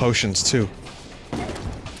my good potions, too.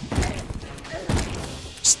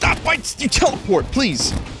 Stop! Why you teleport,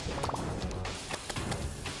 please?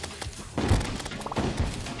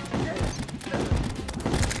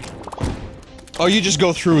 Oh, you just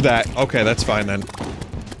go through that. Okay, that's fine then.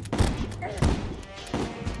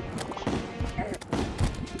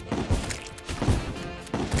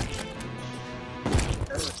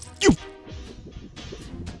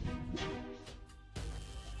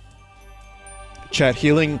 Chat,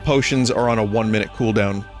 healing potions are on a 1-minute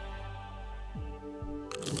cooldown.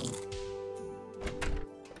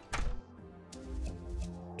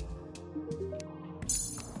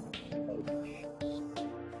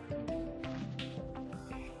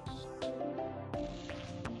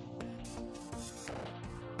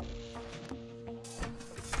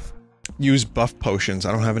 Use buff potions.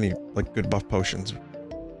 I don't have any, like, good buff potions.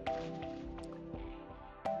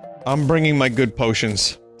 I'm bringing my good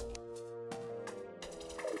potions.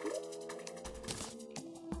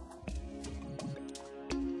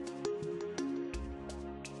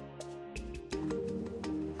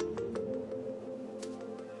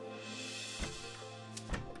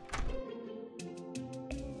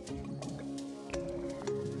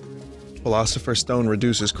 Philosopher's Stone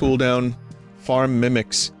reduces cooldown. Farm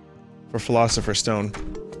mimics for Philosopher's Stone.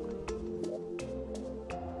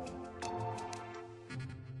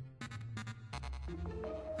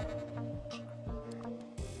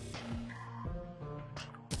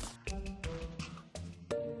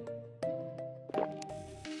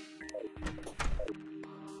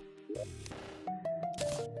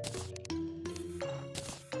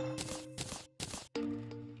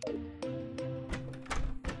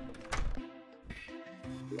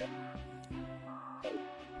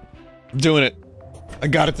 I'm doing it. I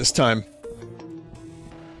got it this time.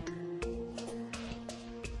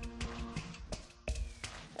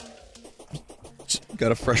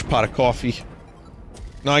 Got a fresh pot of coffee.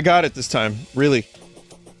 No, I got it this time. Really.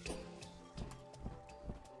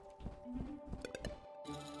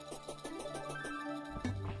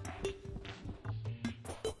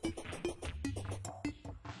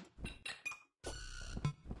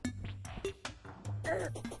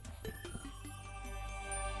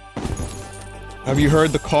 Have you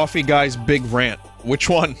heard the coffee guy's big rant? Which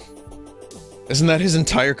one? Isn't that his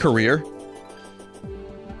entire career?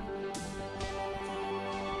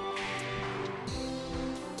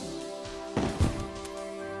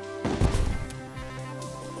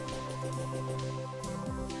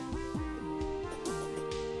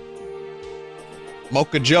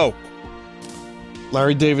 Mocha Joe.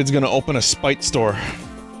 Larry David's gonna open a spite store.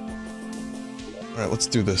 Alright, let's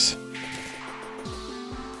do this.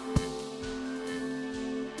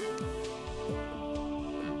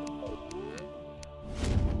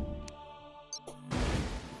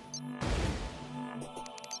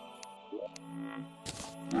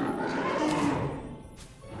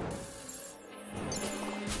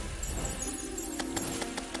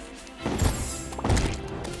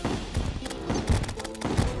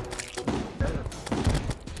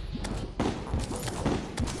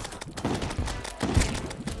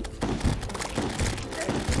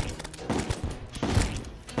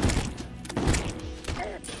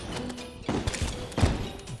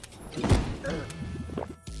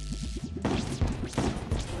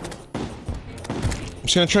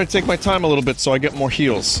 I'm just gonna try to take my time a little bit so I get more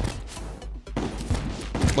heals.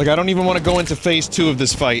 Like, I don't even want to go into phase 2 of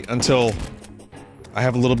this fight until I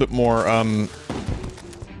have a little bit more,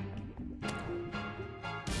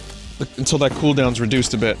 until that cooldown's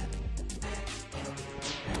reduced a bit.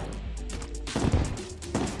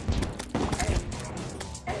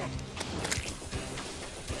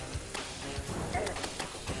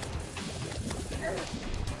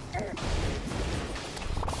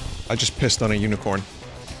 I just pissed on a unicorn.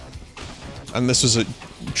 And this was a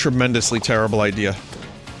tremendously terrible idea.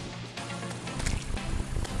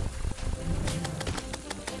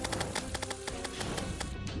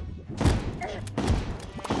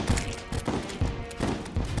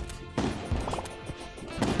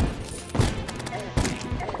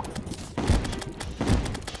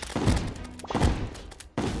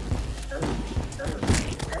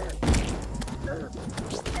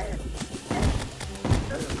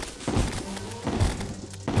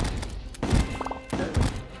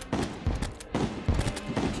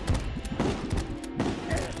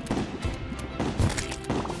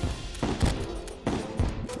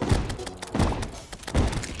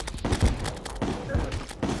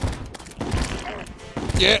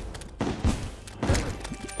 Yep.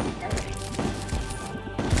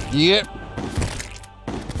 Yep.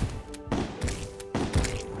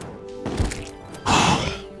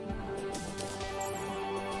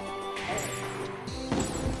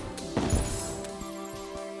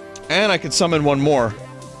 And I could summon one more,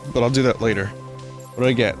 but I'll do that later. What do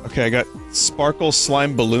I get? Okay, I got Sparkle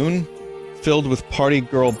Slime Balloon filled with Party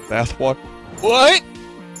Girl Bathwater. What?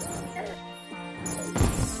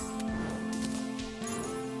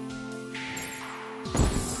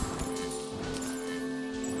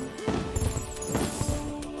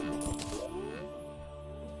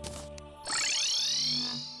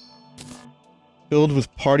 Filled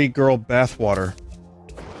with party girl bathwater.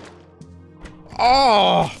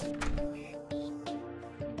 Oh!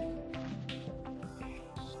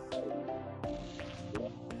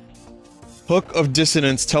 Hook of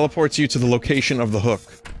dissonance teleports you to the location of the hook.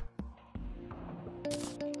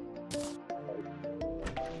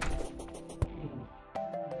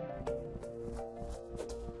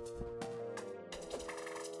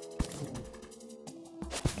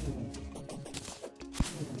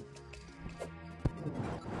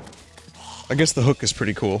 I guess the hook is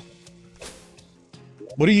pretty cool.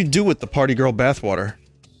 What do you do with the party girl bathwater?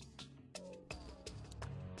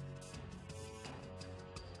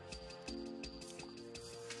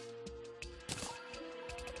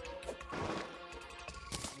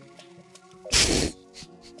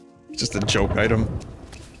 Just a joke item.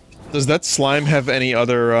 Does that slime have any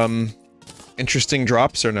other, interesting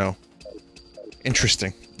drops or no?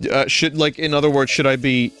 Interesting. Like, in other words, should I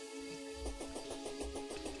be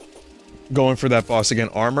going for that boss again?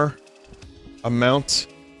 Armor? A mount?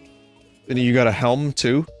 Vinny, you got a helm,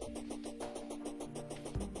 too?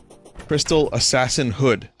 Crystal Assassin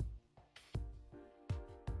Hood.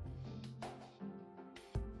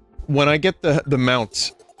 When I get the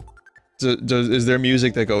mount, is there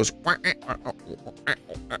music that goes...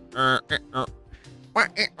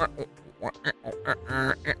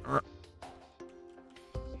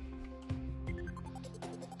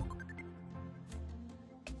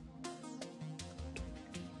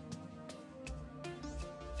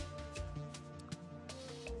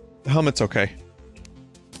 The helmet's okay.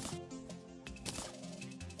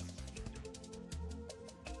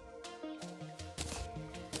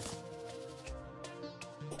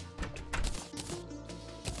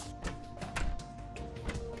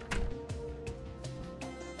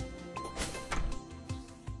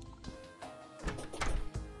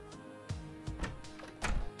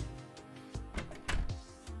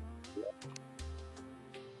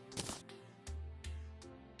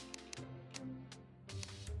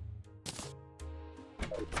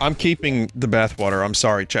 I'm keeping the bathwater. I'm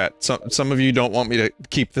sorry, chat. Some of you don't want me to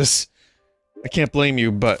keep this. I can't blame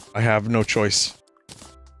you, but I have no choice.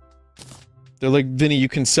 They're like, Vinny, you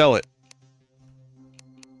can sell it.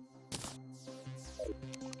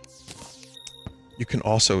 You can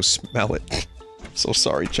also smell it. So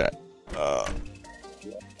sorry, chat.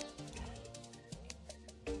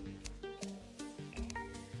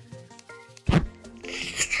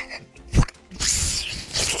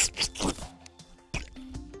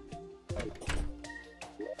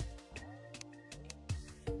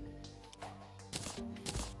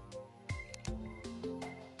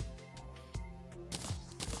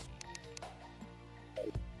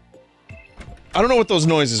 I don't know what those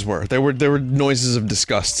noises were. They were noises of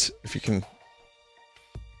disgust, if you can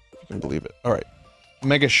believe it. Alright.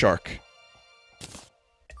 Mega Shark.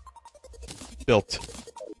 Built.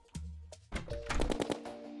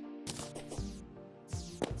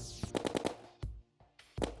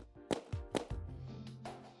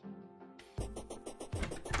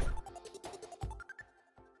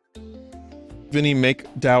 Vinny, make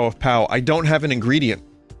Tao of Pow. I don't have an ingredient.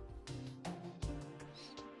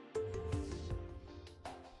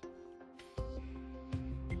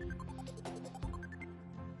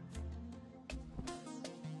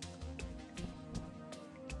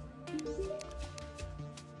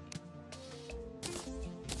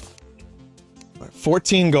 Right,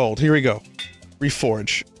 14 gold. Here we go.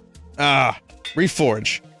 Reforge. Ah!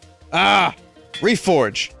 Reforge. Ah!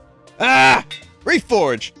 Reforge. Ah!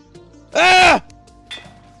 Reforge! Ah!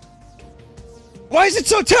 Why is it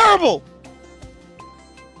so terrible?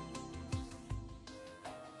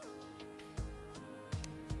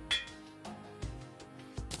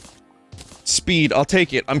 Speed, I'll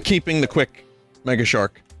take it. I'm keeping the quick Mega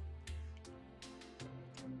Shark.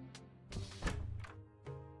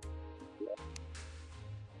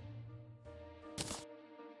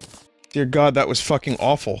 Dear God, that was fucking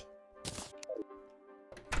awful.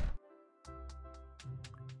 I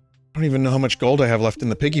don't even know how much gold I have left in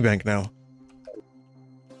the piggy bank now.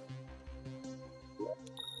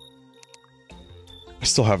 I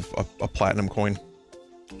still have a platinum coin.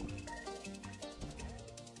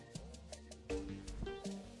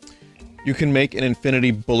 You can make an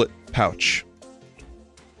infinity bullet pouch.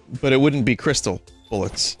 But it wouldn't be crystal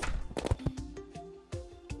bullets.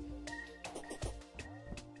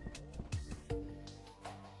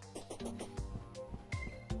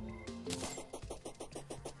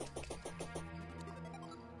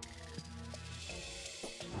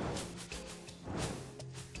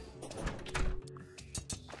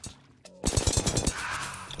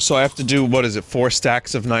 So I have to do, what is it, 4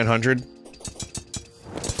 stacks of 900?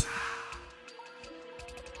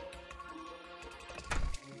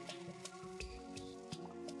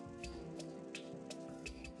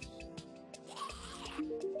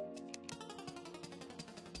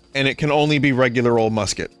 And it can only be regular old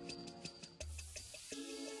musket.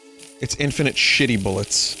 It's infinite shitty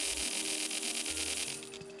bullets.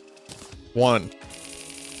 1.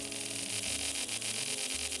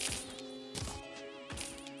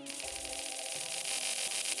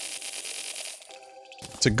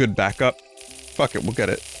 It's a good backup. Fuck it, we'll get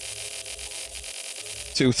it.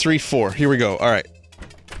 2, 3, 4. Here we go. Alright.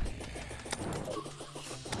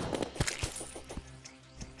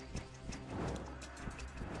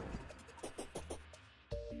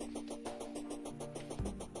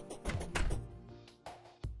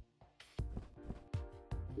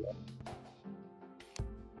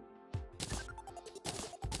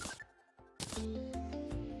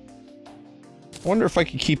 I wonder if I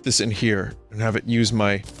could keep this in here and have it use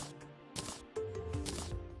my...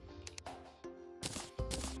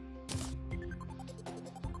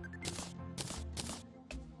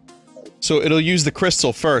 So it'll use the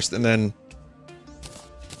crystal first, and then...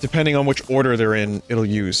 depending on which order they're in, it'll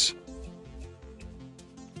use.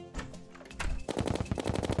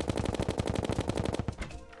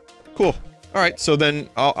 Cool. Alright, so then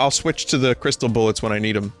I'll switch to the crystal bullets when I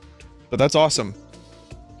need them. But that's awesome.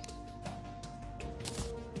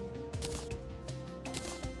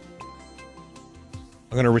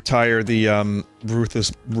 I'm gonna retire the,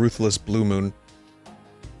 Ruthless Blue Moon.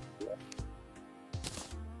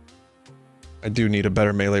 I do need a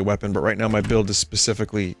better melee weapon, but right now my build is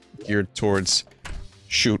specifically geared towards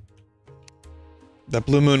shoot. That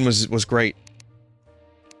Blue Moon was great.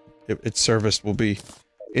 Its service will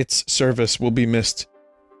be missed.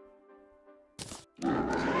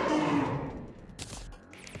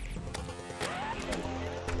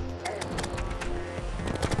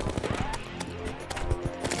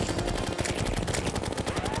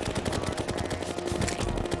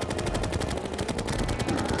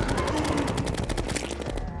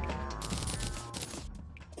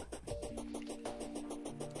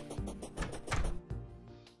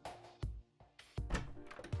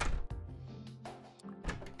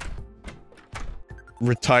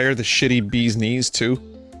 Retire the shitty bee's knees too.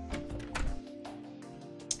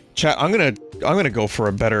 Chat, I'm gonna go for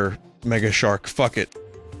a better Mega Shark. Fuck it.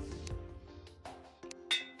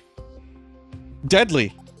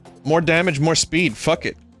 Deadly. More damage, more speed. Fuck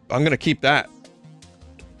it. I'm gonna keep that.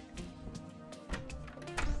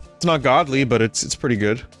 It's not godly, but it's pretty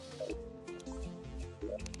good.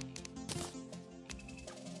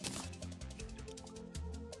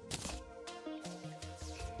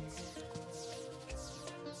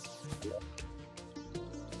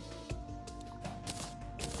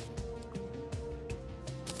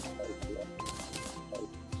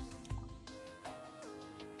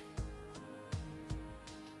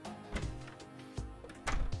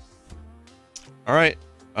 Alright,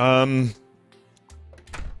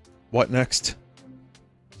 what next?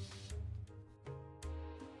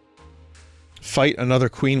 Fight another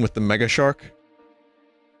queen with the Mega Shark?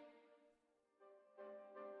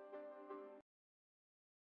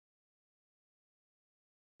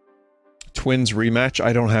 Twins rematch?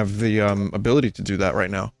 I don't have the, ability to do that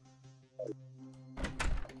right now.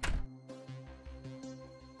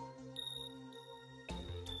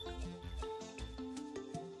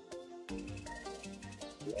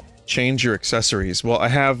 Change your accessories. Well, I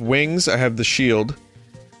have wings, I have the shield.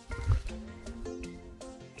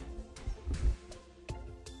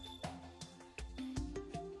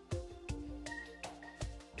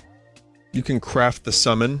 You can craft the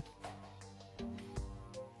summon.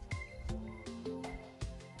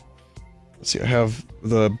 Let's see, I have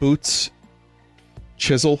the boots,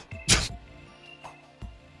 chisel.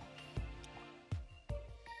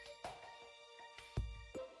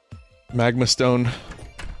 Magma stone.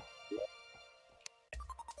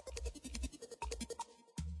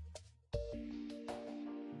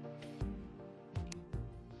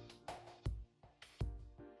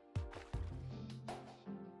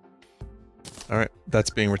 Alright, that's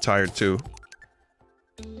being retired too.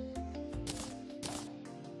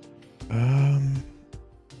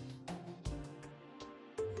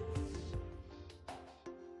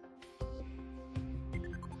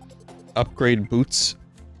 Upgrade boots.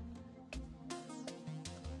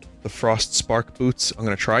 The Frost Spark boots, I'm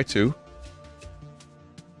gonna try to.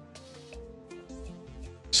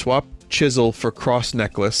 Swap chisel for cross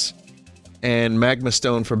necklace. And magma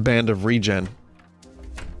stone for band of regen.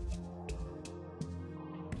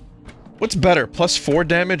 What's better, +4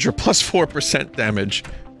 damage or +4% damage?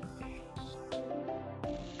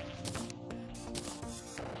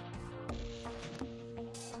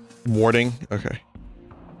 Warding? Okay.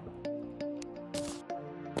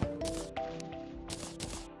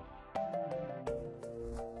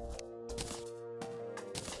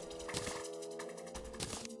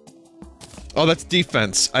 Oh, that's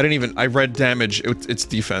defense. I didn't even- I read damage. It's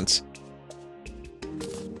defense.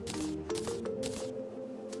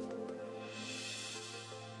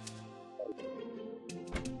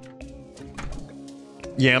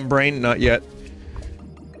 Yam brain? Not yet.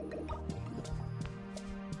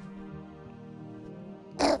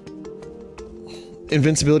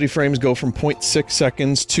 Invincibility frames go from 0.6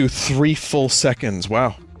 seconds to 3 full seconds.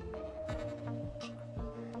 Wow.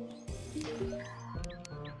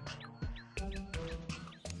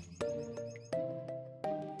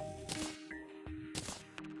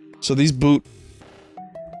 So these boot...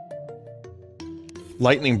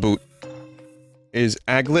 Lightning boot is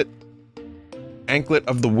Aglet, Anklet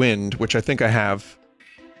of the Wind, which I think I have.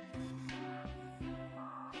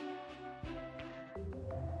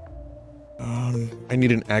 I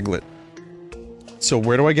need an Aglet. So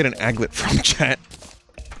where do I get an Aglet from, chat?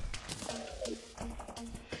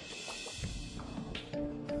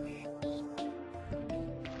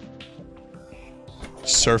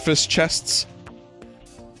 Surface chests?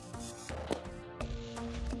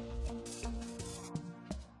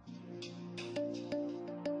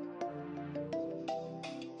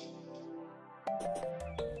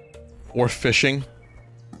 Or fishing.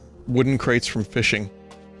 Wooden crates from fishing.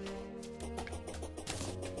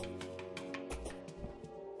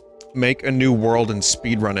 Make a new world and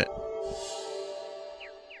speedrun it.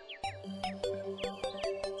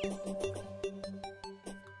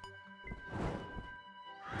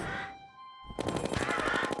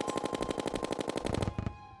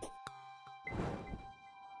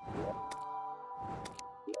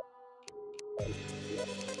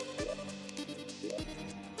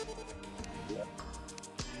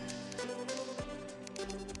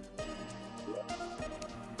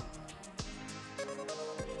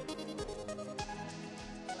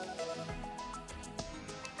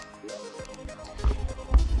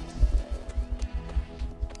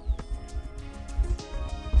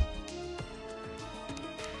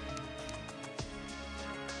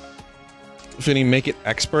 Vinny, make it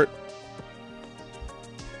expert.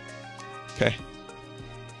 Okay.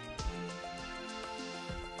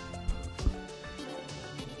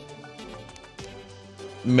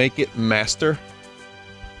 Make it master.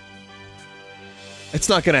 It's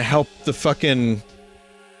not gonna help the fucking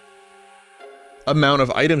amount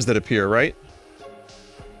of items that appear, right?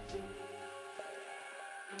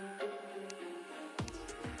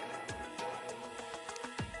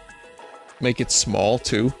 Make it small,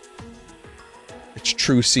 too. It's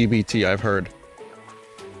true CBT, I've heard.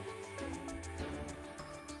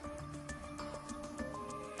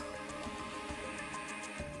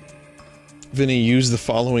 Vinny, use the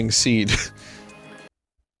following seed.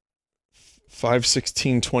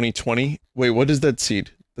 5/16/2020. Wait, what is that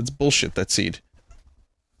seed? That's bullshit, that seed.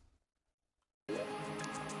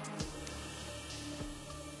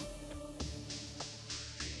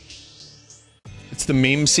 It's the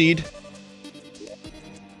meme seed?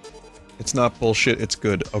 It's not bullshit, it's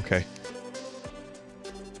good. Okay.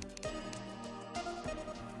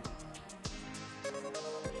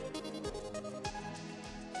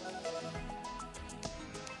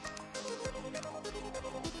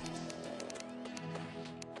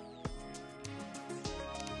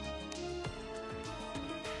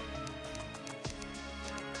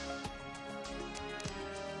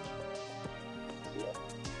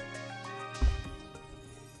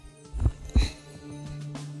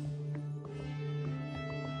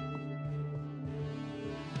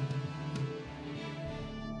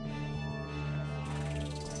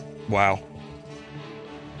 Wow.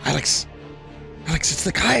 Alex! Alex, it's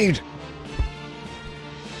the guide!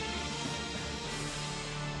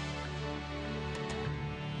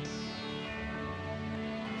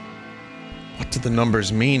 What do the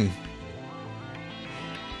numbers mean?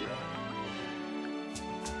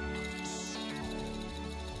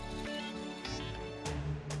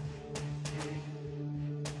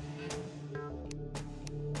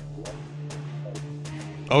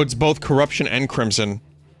 Oh, it's both corruption and crimson.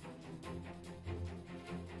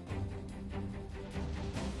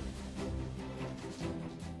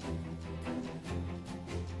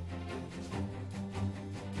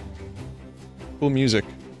 Cool music.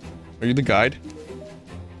 Are you the guide?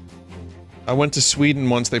 I went to Sweden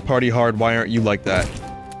once, they party hard, why aren't you like that?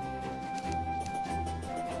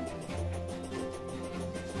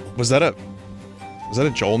 Was that a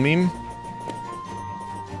Joel meme?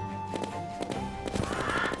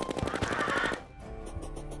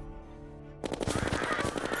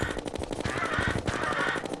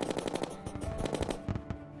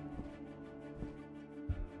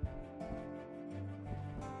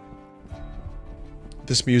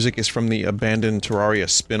 This music is from the abandoned Terraria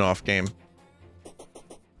spin-off game.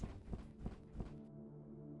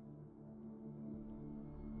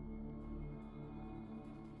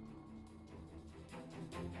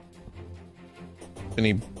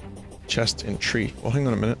 any chest in tree. Well, hang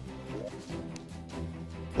on a minute.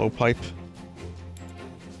 Blow pipe.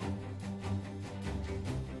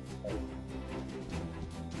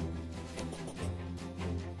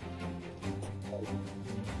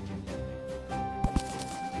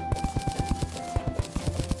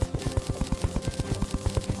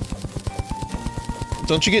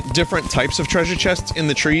 Don't you get different types of treasure chests in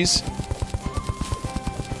the trees?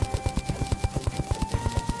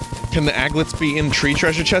 Can the aglets be in tree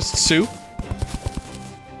treasure chests too?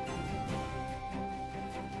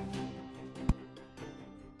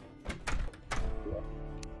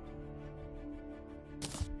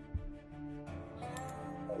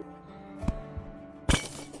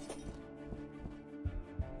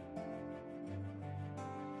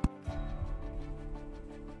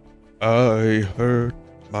 I hurt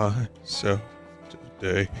myself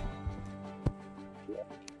today.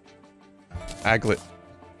 Aglet.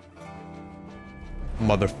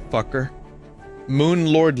 Motherfucker. Moon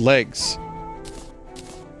Lord legs.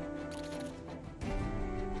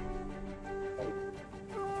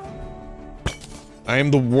 I am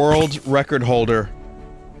the world record holder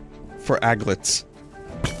for aglets.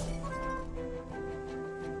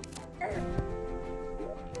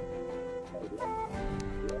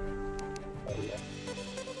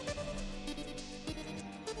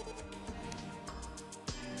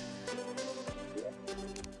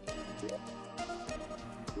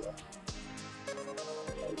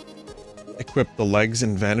 Equip the legs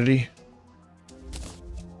in vanity.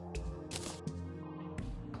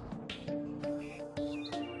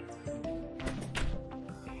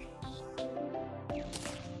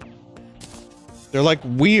 They're like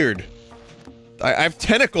weird. I have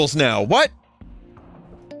tentacles now. What?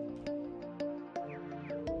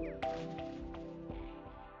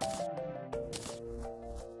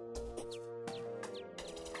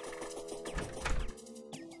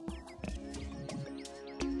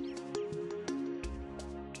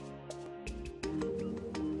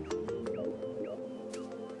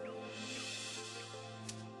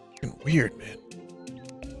 Weird, man.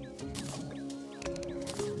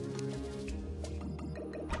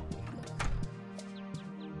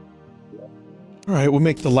 Alright, we'll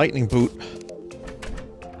make the lightning boot.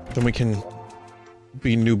 Then we can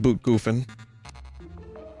be new boot goofing.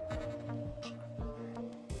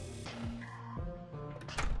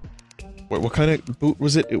 Wait, what kind of boot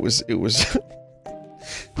was it? It was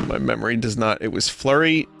my memory does not. It was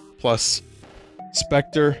Flurry plus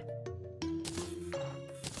Spectre.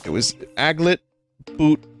 It was aglet,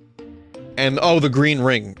 boot, and oh, the green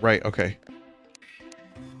ring. Right, okay.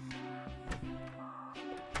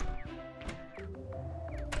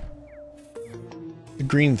 The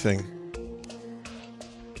green thing.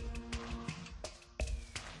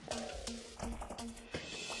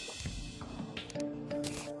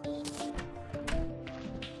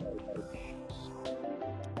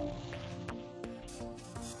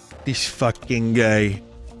 This fucking guy.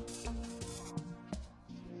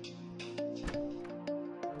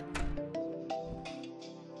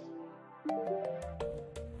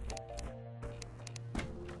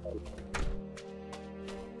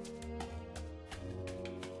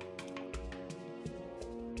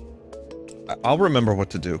 I'll remember what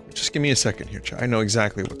to do. Just give me a second here, chat. I know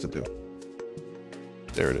exactly what to do.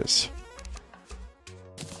 There it is.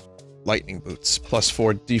 Lightning boots.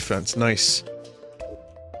 +4 defense. Nice.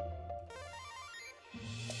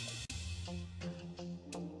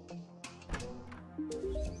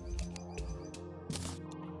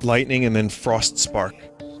 Lightning and then frost spark.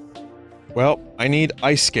 Well, I need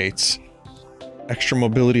ice skates. Extra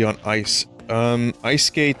mobility on ice. Ice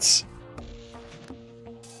skates...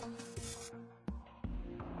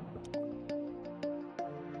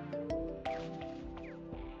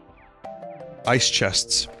 Ice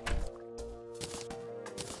chests.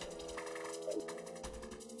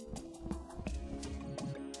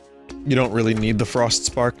 You don't really need the frost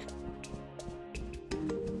spark.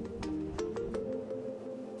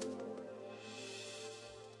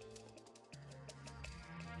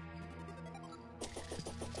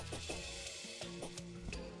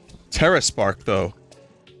 Terra spark, though.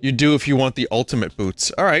 You do if you want the ultimate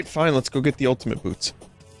boots. Alright, fine, let's go get the ultimate boots.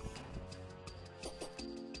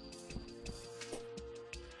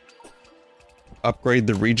 Upgrade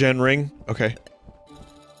the regen ring? Okay.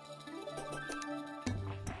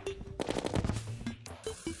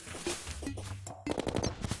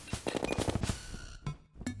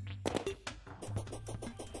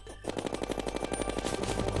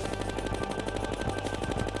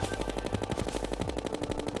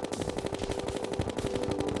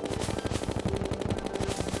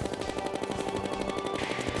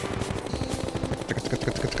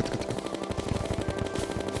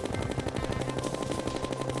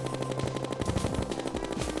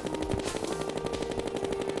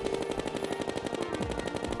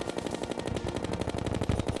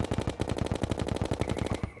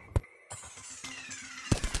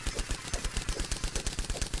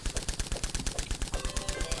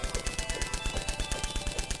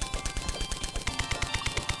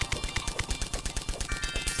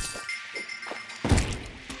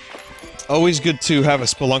 Always good to have a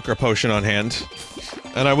Spelunker potion on hand.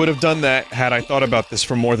 And I would have done that had I thought about this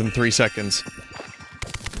for more than 3 seconds.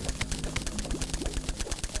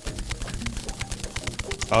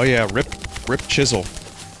 Oh yeah, rip chisel.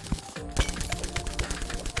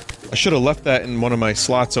 I should have left that in one of my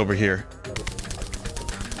slots over here.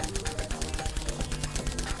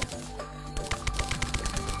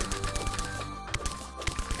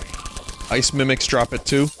 Ice mimics drop it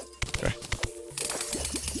too? Okay.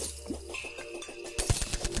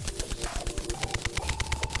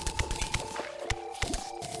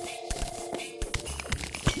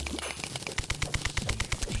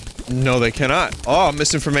 No, they cannot. Oh,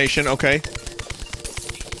 misinformation, okay.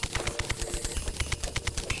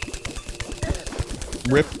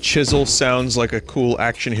 Rip Chisel sounds like a cool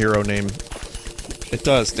action hero name. It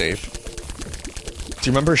does, Dave. Do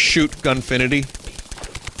you remember Shoot Gunfinity?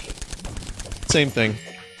 Same thing.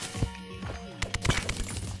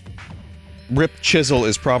 Rip Chisel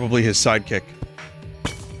is probably his sidekick.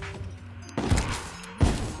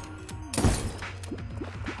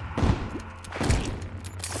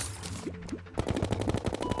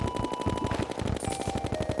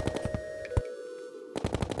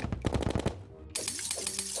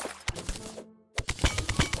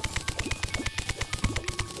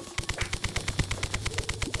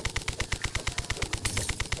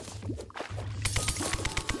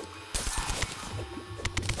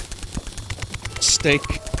 Steak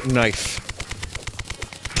knife.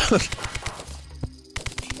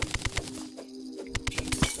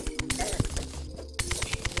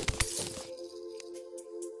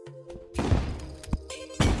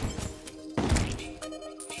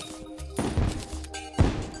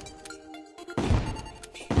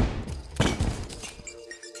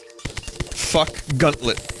 Fuck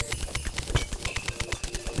Guntlet.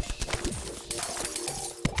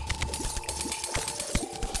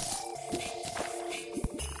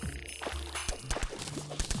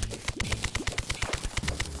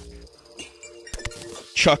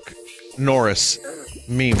 Chuck Norris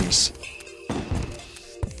memes.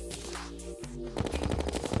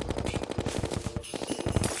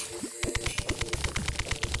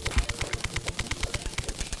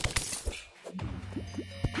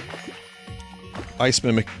 Ice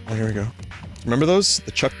Mimic. Oh, here we go. Remember those?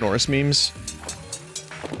 The Chuck Norris memes?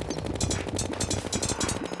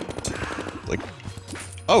 Like...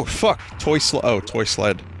 Oh, fuck! Toy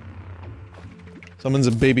sled. Someone's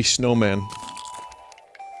a baby snowman.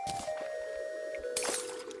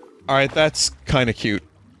 Alright, that's kinda cute.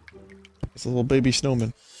 It's a little baby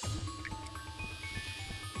snowman.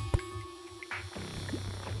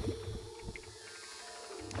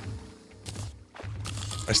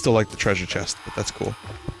 I still like the treasure chest, but that's cool.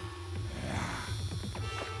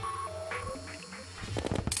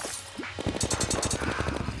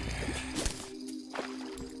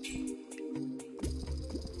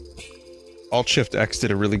 Alt-Shift-X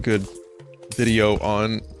did a really good video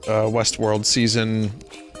on Westworld Season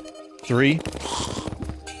 3.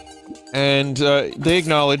 And they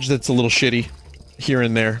acknowledge that it's a little shitty here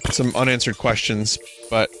and there. Some unanswered questions,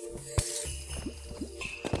 but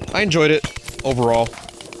I enjoyed it overall.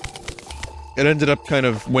 It ended up kind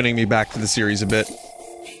of winning me back to the series a bit.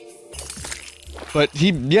 But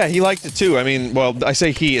he liked it too. I mean, well, I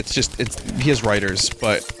say he, it's he has writers,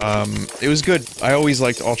 but, it was good. I always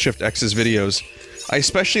liked Alt-Shift-X's videos. I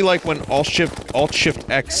especially like when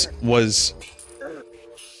Alt-Shift-X was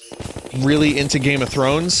really into Game of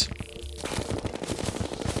Thrones,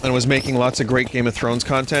 and was making lots of great Game of Thrones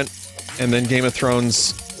content, and then Game of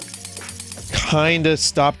Thrones kinda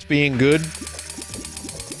stopped being good.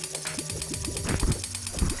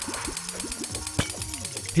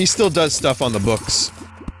 He still does stuff on the books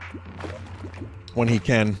when he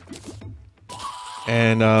can.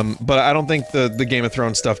 And, but I don't think the Game of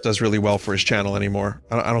Thrones stuff does really well for his channel anymore.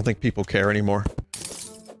 I don't think people care anymore.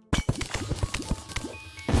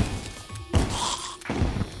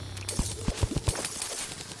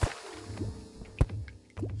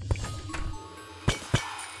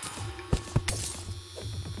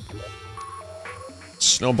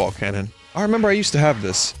 Snowball cannon. I remember I used to have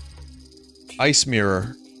this. Ice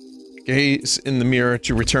mirror. Gaze in the mirror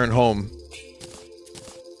to return home.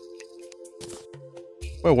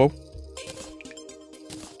 Whoa, whoa.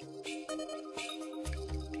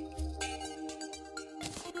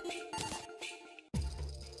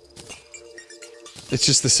 It's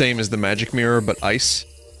just the same as the magic mirror, but ice.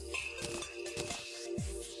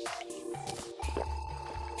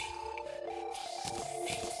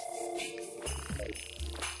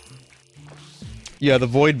 Yeah, the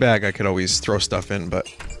void bag I could always throw stuff in, but...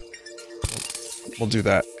 we'll do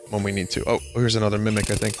that when we need to. Oh, here's another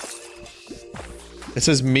mimic, I think. It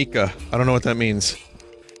says Mika. I don't know what that means.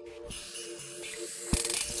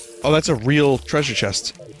 Oh, that's a real treasure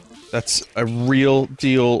chest. That's a real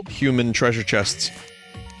deal human treasure chest.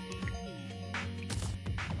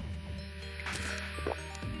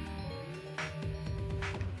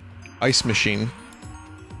 Ice machine.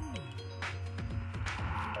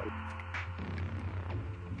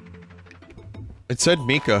 It said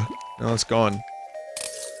Mika. Now it's gone.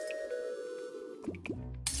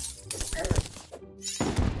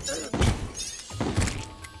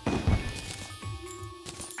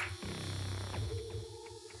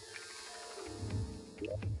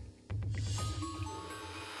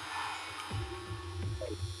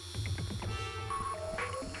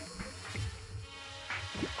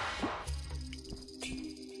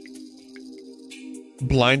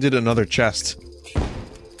 Blinded another chest.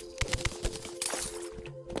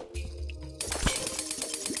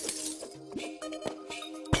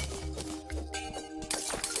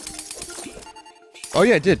 Oh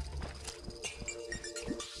yeah, I did.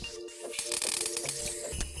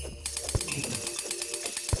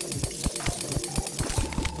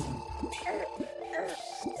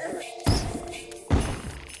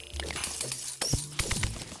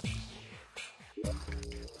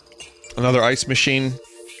 Another ice machine.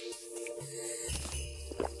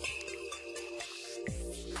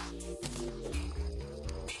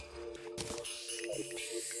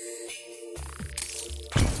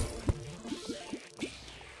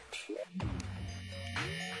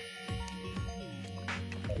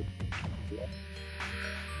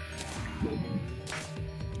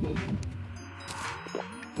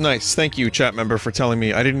 Nice, thank you, chat member, for telling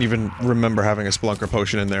me. I didn't even remember having a Splunker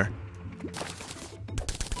potion in there.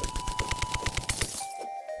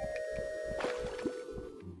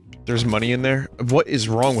 There's money in there? What is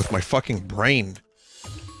wrong with my fucking brain?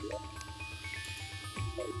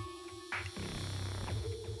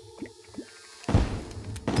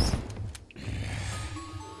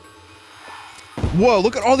 Whoa,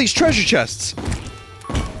 look at all these treasure chests!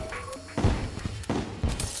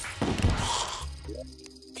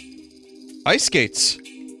 Ice skates!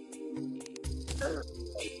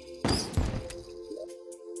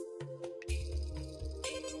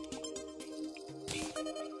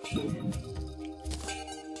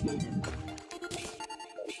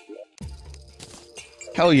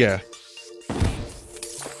 Hell yeah.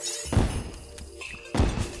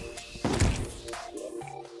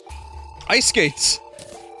 Ice skates!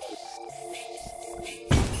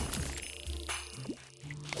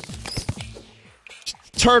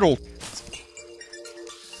 Turtle!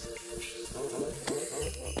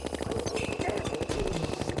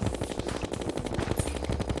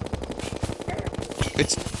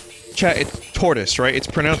 It's tortoise, right? It's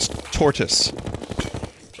pronounced tortoise.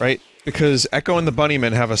 Right? Because Echo and the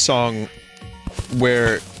Bunnymen have a song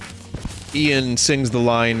where Ian sings the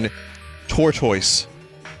line, tortoise.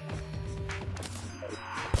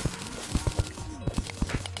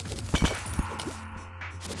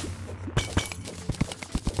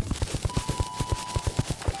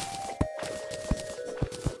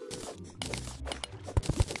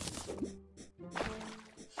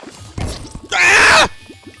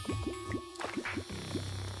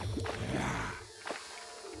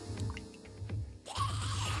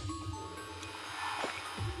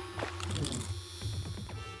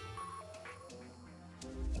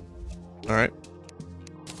 Alright.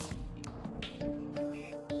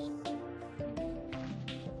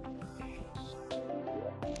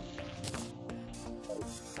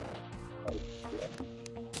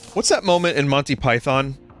 What's that moment in Monty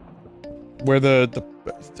Python? Where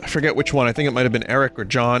I forget which one, I think it might have been Eric or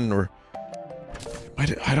John or...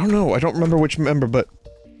 I don't know, I don't remember which member, but...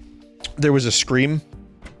 There was a scream.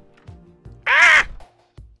 Ah!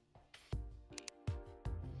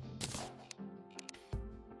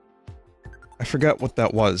 I forgot what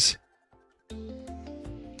that was.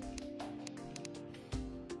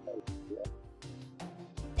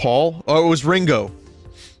 Paul? Oh, it was Ringo.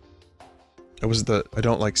 It was the I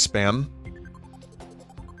don't like spam.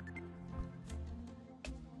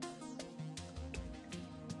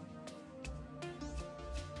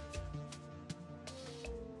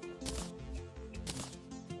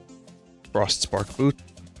 Frost Spark boot.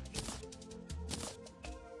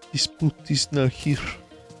 This boot is now here.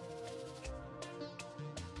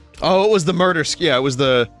 Oh, it was the murder yeah, it was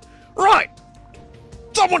the... Right!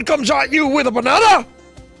 Someone comes at you with a banana!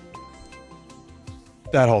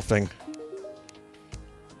 That whole thing.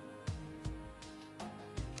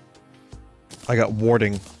 I got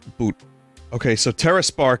warding boot. Okay, so Terra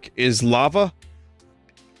Spark is lava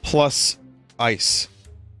plus ice.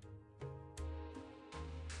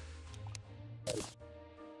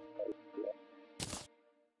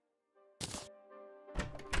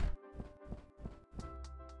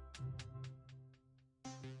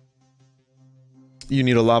 you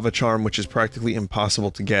need a lava charm, which is practically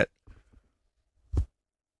impossible to get.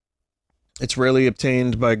 It's rarely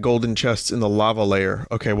obtained by golden chests in the lava layer.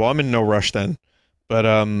 Okay, well, I'm in no rush then. But,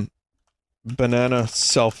 banana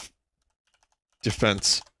self-defense.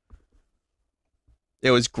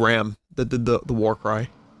 It was Graham that did the war cry.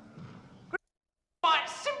 Quite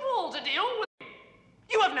simple to deal with.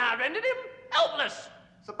 You have now rendered him helpless.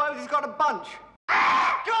 Suppose he's got a bunch.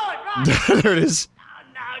 Good, right. There it is.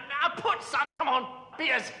 Now, put some. Come on,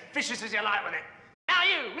 be as vicious as you like with it. Now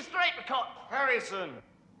you, Mr. Apricot. Harrison.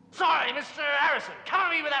 Sorry, Mr. Harrison. Come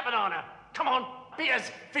at me with that banana. Come on, be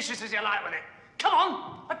as vicious as you like with it. Come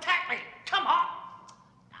on, attack me. Come on.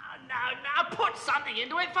 Now, put something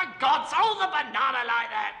into it for God's sake. Hold the banana like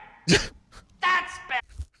that. That's better.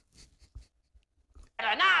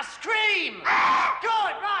 Now scream.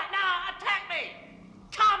 Good, right, now attack me.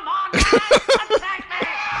 Come on, guys, attack me.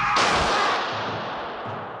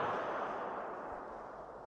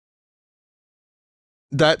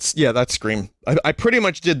 That's Scream. I pretty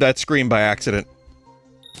much did that Scream by accident.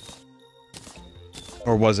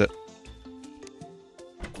 Or was it?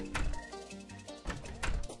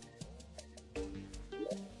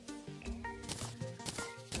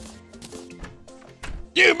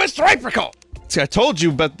 You, Mr. Apricot! See, I told you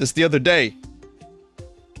about this the other day.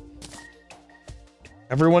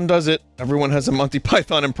 Everyone does it. Everyone has a Monty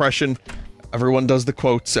Python impression. Everyone does the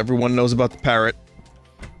quotes. Everyone knows about the parrot.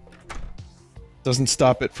 Doesn't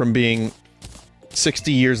stop it from being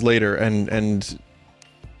 60 years later, and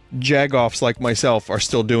jagoffs like myself are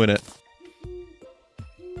still doing it.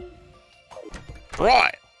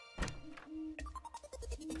 Right.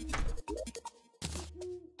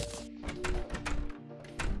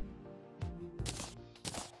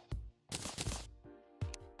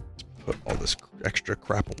 Put all this extra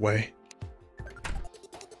crap away.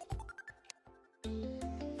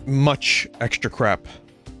 Much extra crap.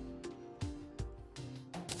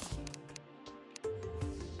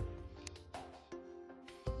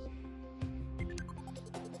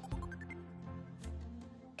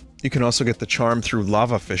 You can also get the charm through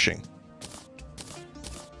lava fishing.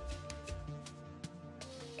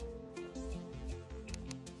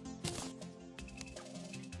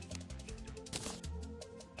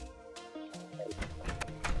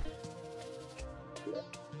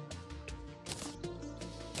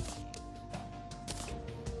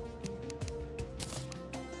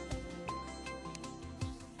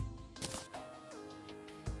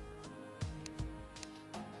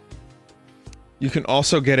 You can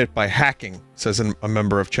also get it by hacking, says a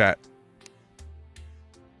member of chat.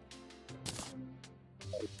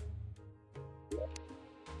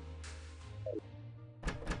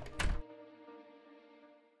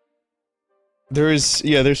 There's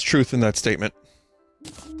truth in that statement.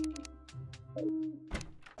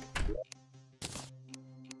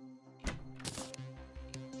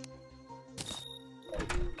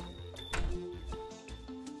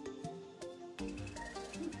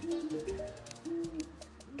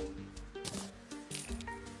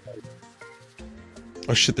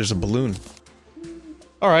 Oh shit, there's a balloon.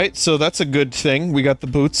 Alright, so that's a good thing. We got the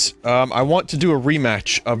boots. I want to do a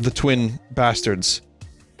rematch of the twin bastards.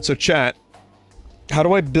 So chat, how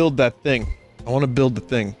do I build that thing? I want to build the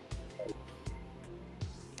thing.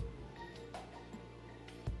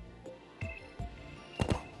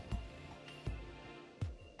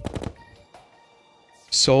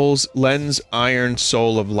 Souls, lens, iron,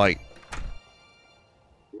 soul of light.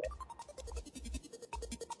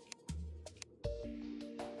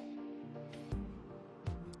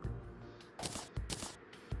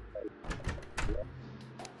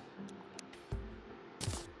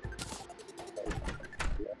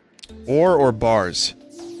 Ore or bars?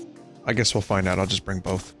 I guess we'll find out. I'll just bring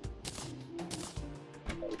both.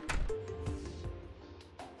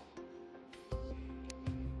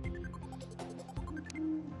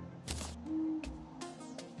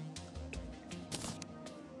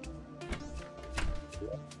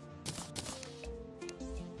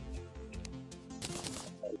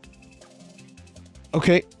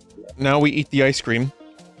 Okay, now we eat the ice cream.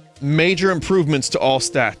 Major improvements to all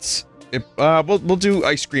stats. We'll do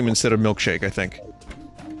ice cream instead of milkshake, I think.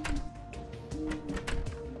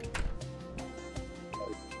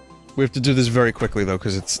 We have to do this very quickly though,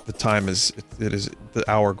 because the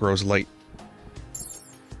hour grows late.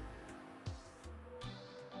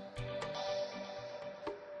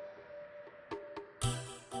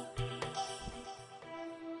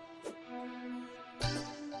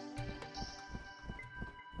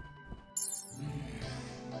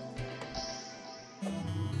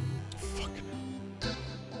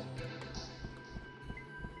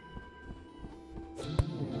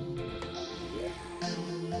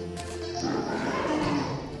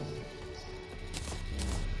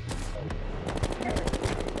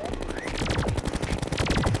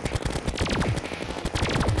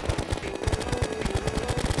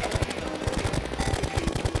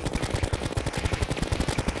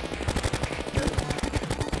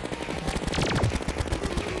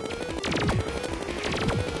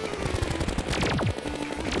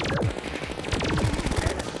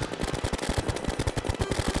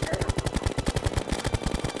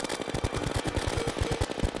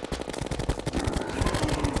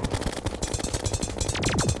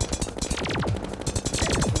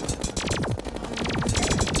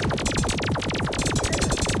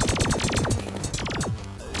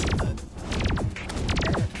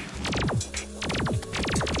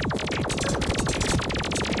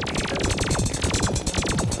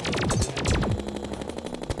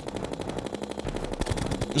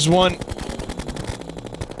 There's one.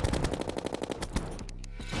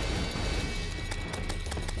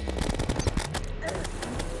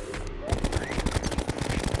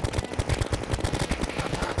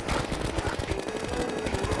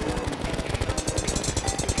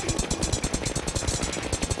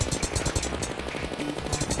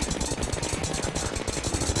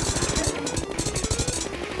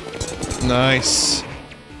 Nice.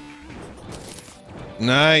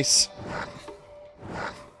 Nice.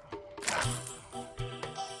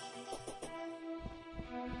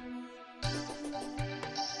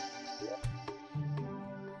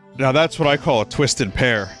 Now that's what I call a twisted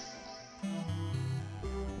pair.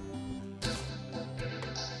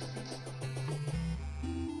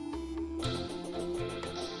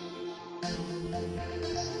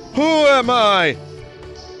 Who am I?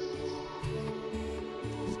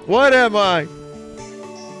 What am I?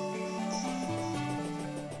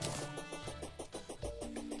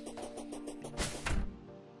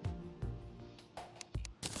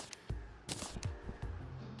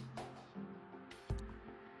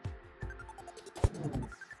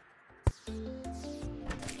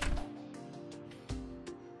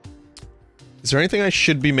 Is there anything I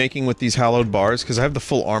should be making with these hallowed bars? Because I have the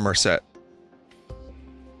full armor set.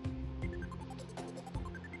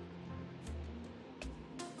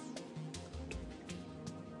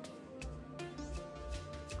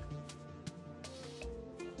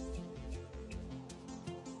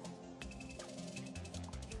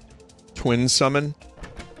 Twin summon.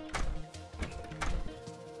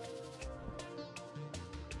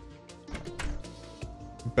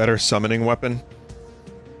 Better summoning weapon.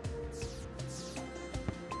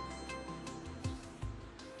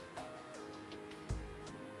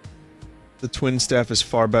 The twin staff is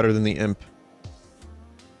far better than the imp.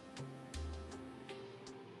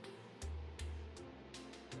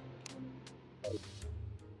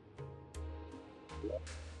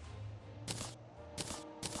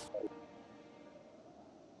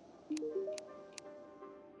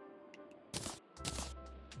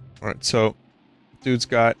 Alright, so dude's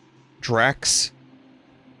got Drax,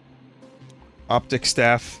 optic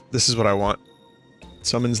staff. This is what I want.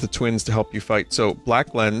 Summons the twins to help you fight. So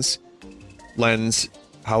black lens,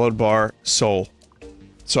 hallowed bar, soul.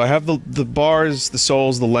 So I have the bars, the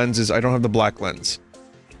souls, the lenses. I don't have the black lens.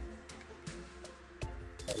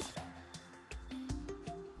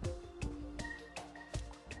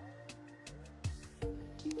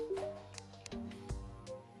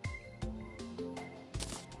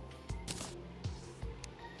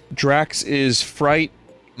 Drax is fright,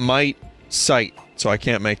 might, sight, so I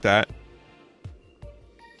can't make that.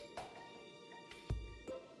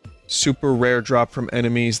 Super rare drop from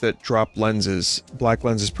enemies that drop lenses. Black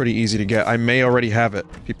lens is pretty easy to get. I may already have it,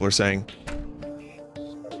 people are saying.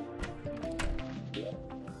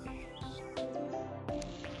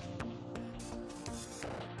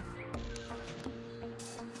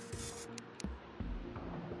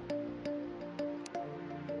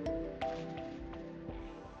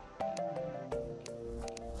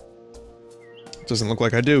 Doesn't look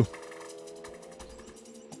like I do.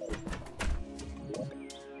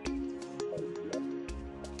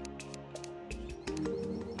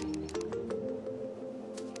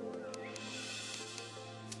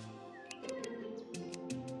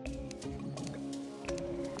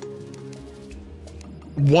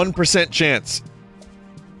 %1 chance.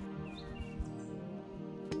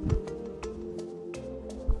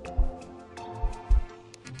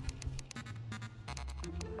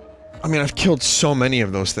 I mean, I've killed so many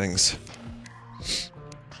of those things.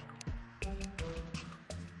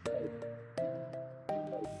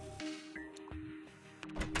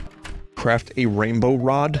 Craft a rainbow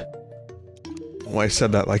rod? Oh, I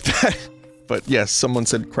said that like that. But yes, someone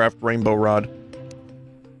said craft rainbow rod.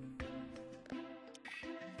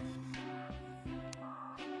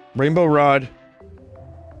 Rainbow rod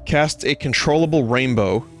casts a controllable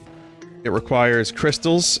rainbow. It requires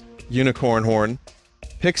crystals, unicorn horn,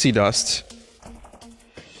 pixie dust,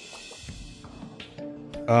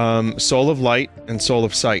 soul of light, and soul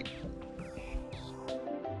of sight.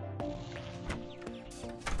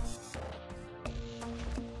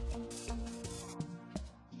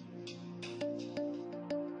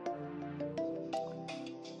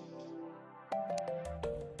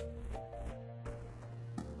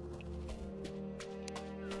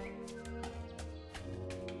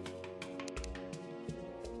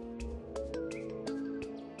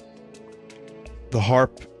 The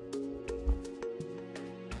harp.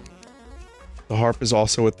 The harp is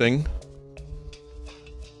also a thing.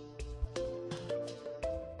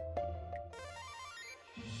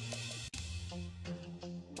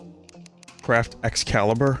 craft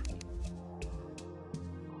Excalibur.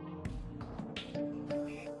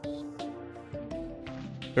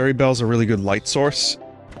 Berry Bell's a really good light source.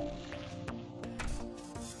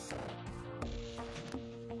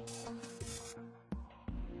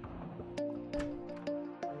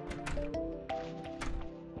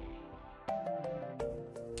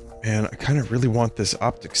 Man, I kind of really want this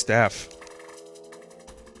optic staff.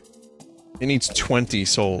 It needs 20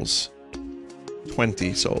 souls.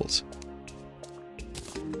 20 souls.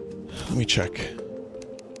 Let me check.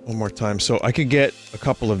 One more time. So I could get a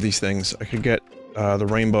couple of these things. I could get the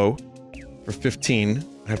rainbow for 15.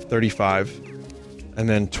 I have 35. And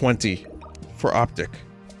then 20 for optic.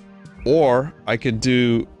 Or I could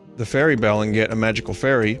do the fairy bell and get a magical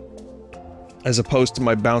fairy, as opposed to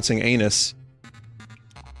my bouncing anus.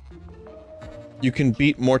 You can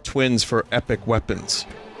beat more twins for epic weapons.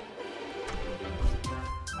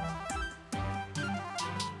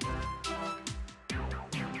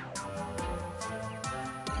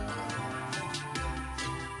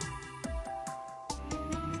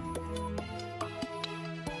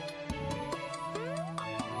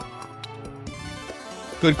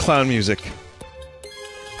 Good clown music.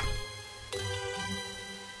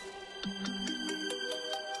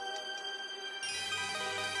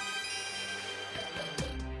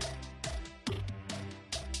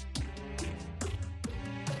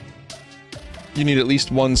 You need at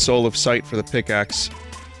least one soul of sight for the pickaxe,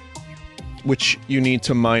 which you need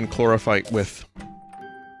to mine chlorophyte with.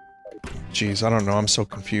 Jeez, I don't know, I'm so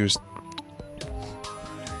confused.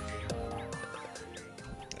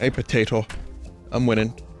 Hey, potato. I'm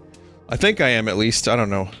winning. I think I am, at least. I don't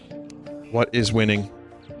know what is winning.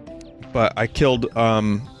 But I killed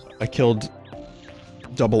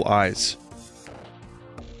double eyes.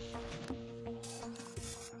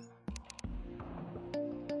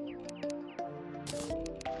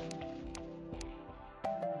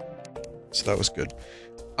 So that was good.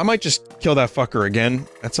 I might just kill that fucker again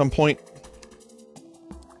at some point.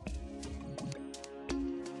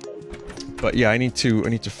 But yeah, I need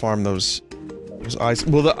to farm those eyes.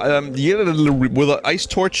 Will the ice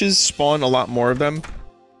torches spawn a lot more of them?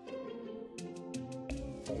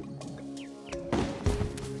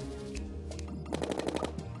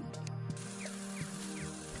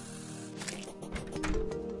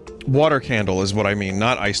 Water candle is what I mean,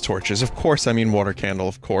 not ice torches. Of course I mean water candle,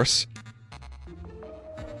 of course.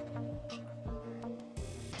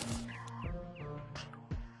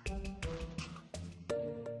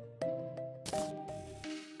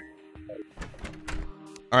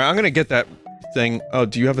 Alright, I'm gonna get that thing. Oh,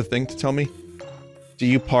 do you have a thing to tell me? Do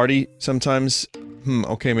you party sometimes?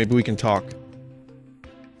 Okay, maybe we can talk.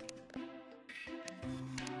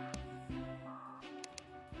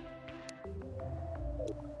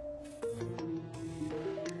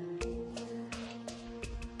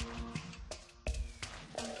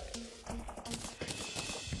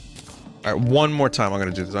 Alright, one more time I'm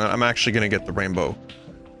gonna do this. I'm actually gonna get the rainbow.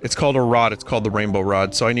 It's called a rod, it's called the rainbow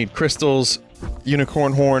rod. So I need crystals,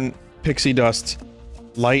 unicorn horn, pixie dust,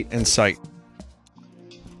 light, and sight.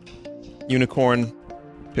 Unicorn,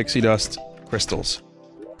 pixie dust, crystals.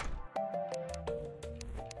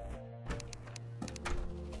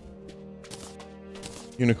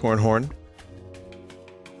 Unicorn horn,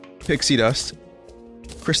 pixie dust,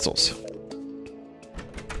 crystals.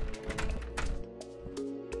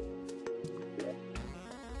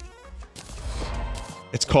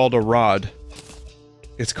 It's called a rod.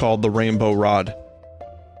 It's called the rainbow rod.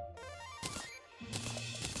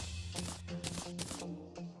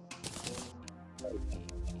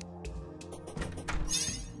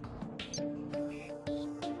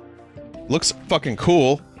 Looks fucking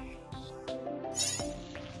cool.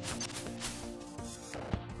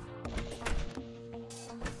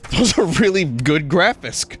 Those are really good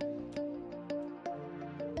graphics.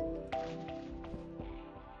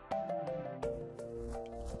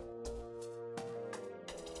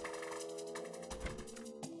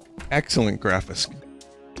 Excellent graphics.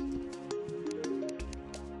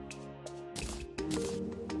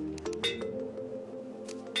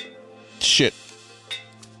 Shit.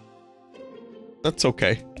 That's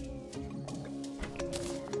okay.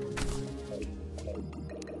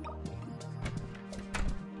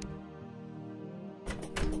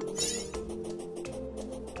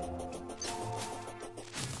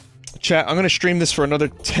 Chat, I'm gonna stream this for another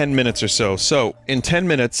 10 minutes or so. So, in 10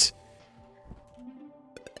 minutes...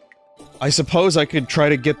 I suppose I could try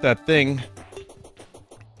to get that thing.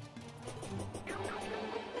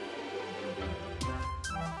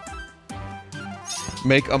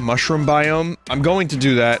 Make a mushroom biome. I'm going to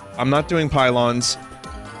do that. I'm not doing pylons.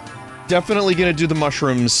 Definitely gonna do the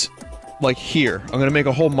mushrooms like here. I'm gonna make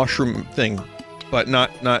a whole mushroom thing, but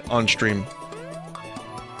not on stream.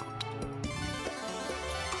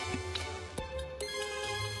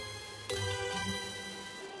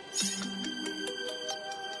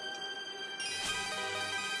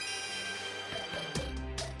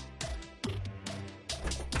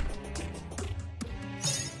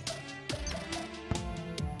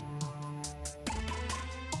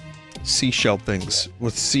 Seashell things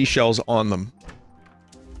with seashells on them.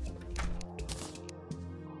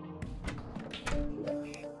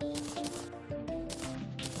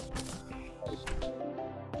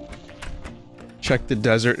 Check the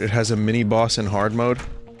desert, it has a mini boss in hard mode.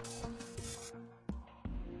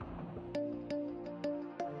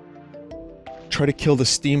 Try to kill the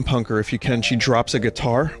steampunker if you can, she drops a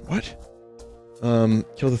guitar. What?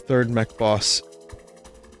 Kill the third mech boss.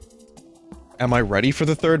 Am I ready for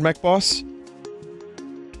the third mech boss?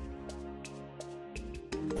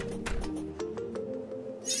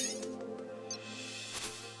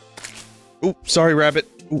 Oop, sorry, rabbit.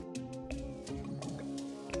 Ooh.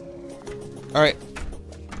 Alright.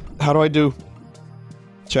 How do I do?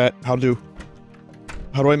 Chat, how do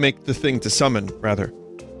I make the thing to summon, rather?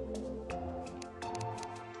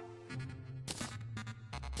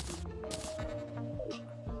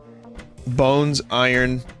 Bones,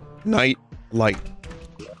 iron, night, light.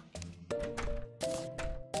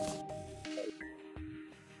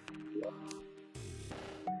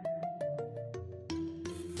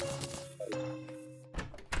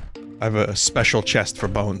 I have a special chest for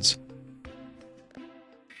bones.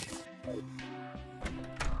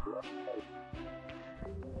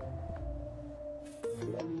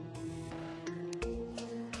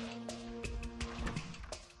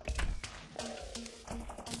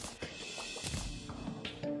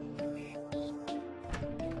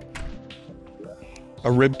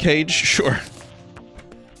 A rib cage? Sure.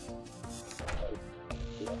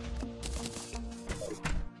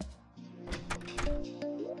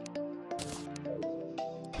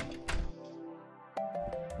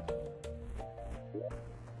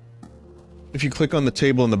 If you click on the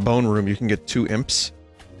table in the bone room, you can get 2 imps.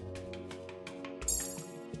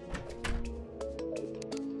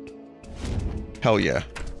 Hell yeah.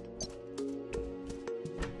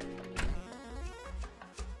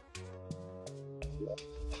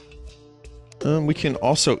 We can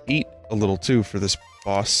also eat a little too for this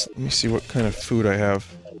boss. Let me see what kind of food I have.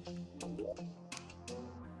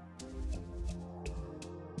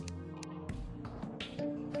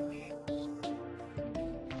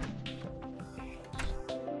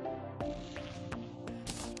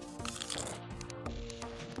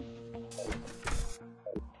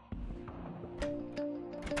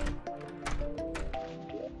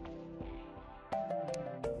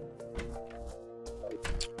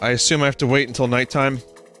 I assume I have to wait until nighttime.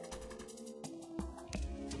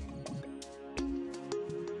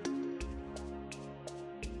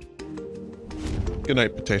 Good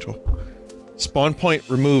night, potato. Spawn point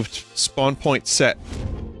removed. Spawn point set.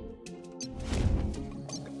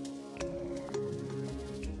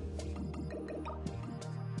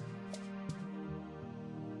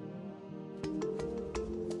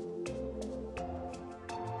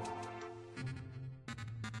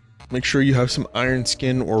 Make sure you have some iron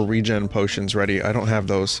skin or regen potions ready. I don't have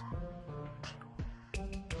those.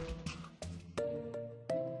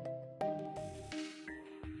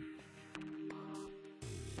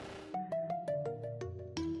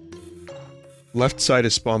 Left side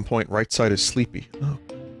is spawn point, right side is sleepy. Oh.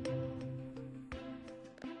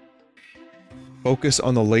 Focus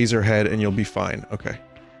on the laser head and you'll be fine. Okay.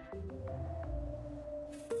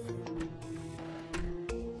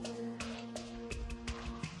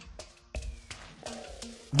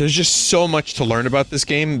 There's just so much to learn about this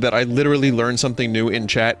game that I literally learn something new in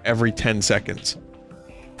chat every 10 seconds.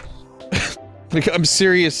 Like, I'm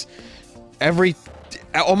serious.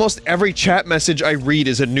 Almost every chat message I read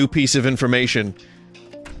is a new piece of information.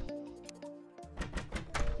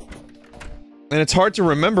 And it's hard to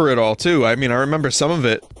remember it all, too. I mean, I remember some of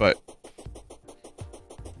it, but...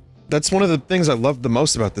 That's one of the things I love the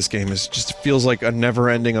most about this game, is it just feels like a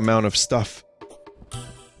never-ending amount of stuff.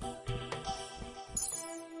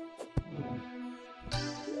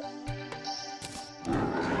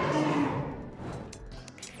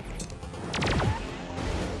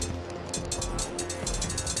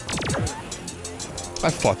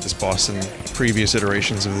 I've fought this boss in previous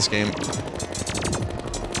iterations of this game.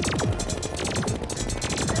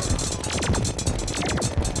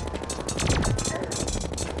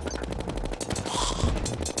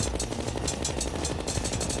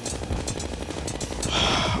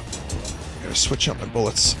 Gotta switch out my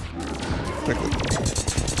bullets quickly.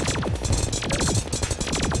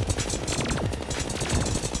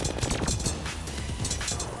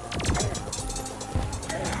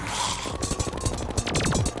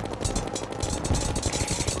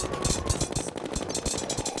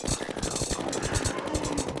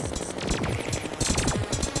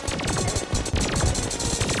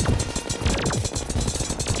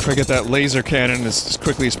 try to get that laser cannon as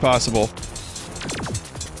quickly as possible.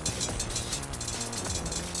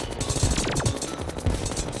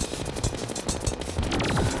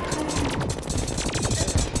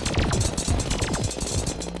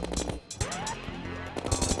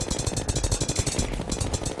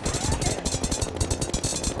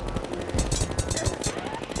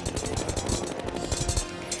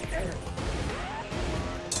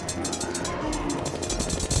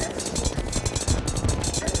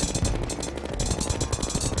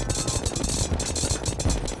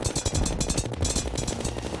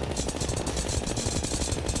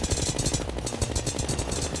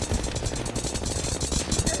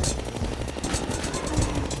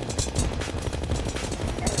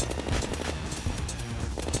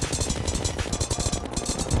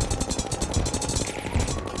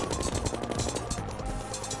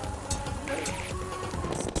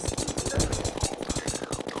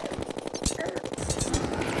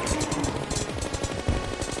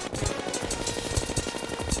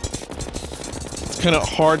 Kind of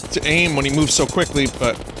hard to aim when he moves so quickly,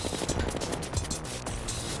 but...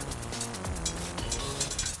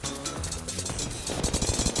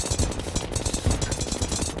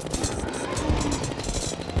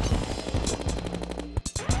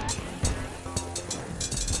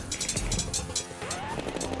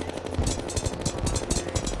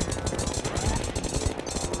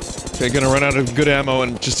 Okay, gonna run out of good ammo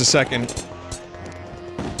in just a second.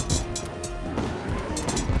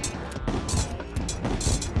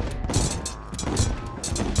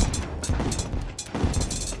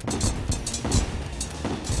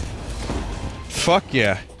 Fuck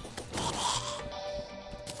yeah.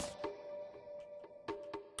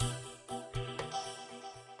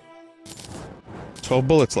 "12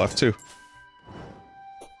 bullets left, too.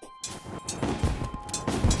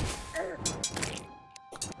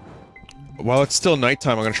 While it's still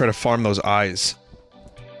nighttime, I'm gonna try to farm those eyes.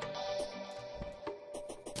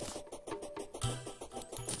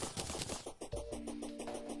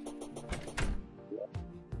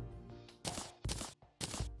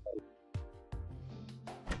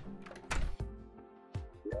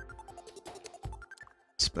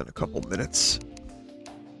 Spend a couple minutes.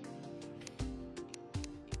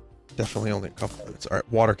 Definitely only a couple minutes. Alright,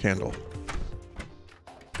 water candle.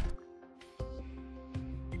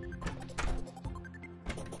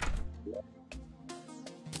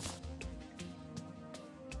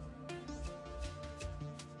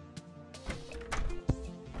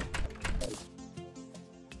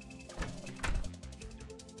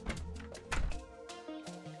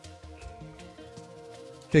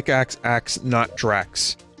 Pickaxe, axe, not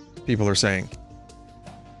Drax. People are saying.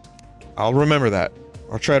 I'll remember that.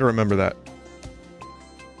 I'll try to remember that.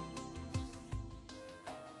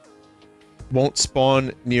 Won't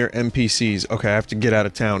spawn near NPCs. Okay, I have to get out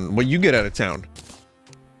of town. Well, you get out of town.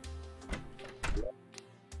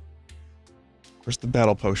 Where's the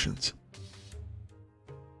battle potions?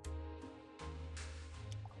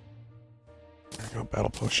 There we go, battle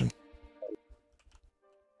potion.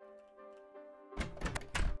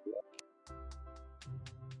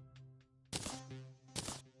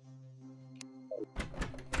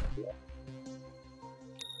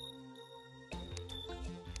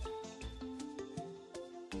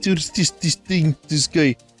 Dude, this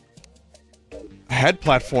guy. I had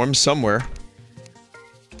platforms somewhere.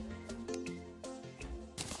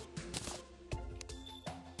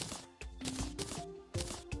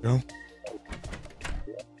 Go.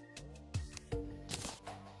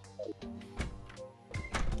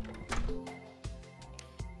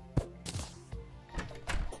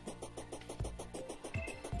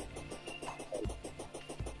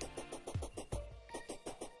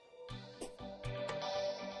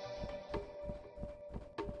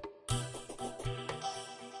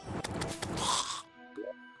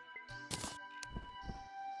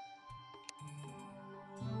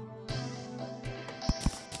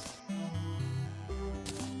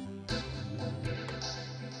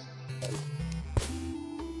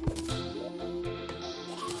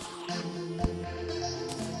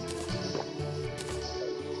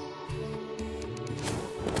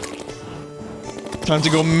 Time to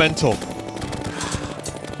go mental.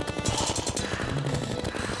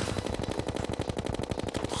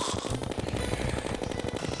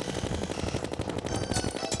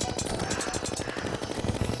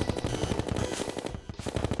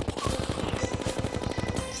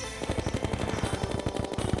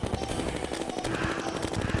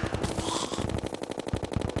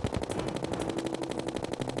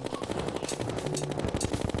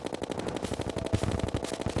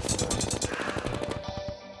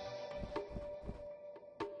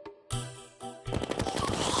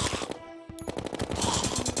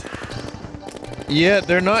 Yeah,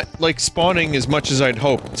 they're not, like, spawning as much as I'd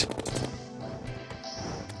hoped.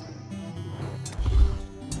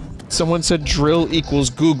 Someone said drill equals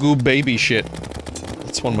goo-goo baby shit.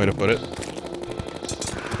 That's one way to put it.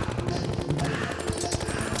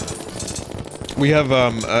 We have,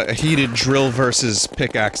 a heated drill versus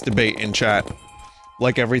pickaxe debate in chat.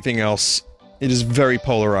 Like everything else, it is very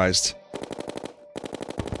polarized.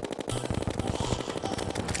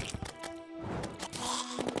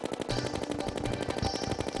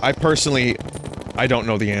 I personally, I don't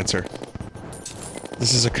know the answer.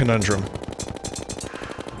 This is a conundrum.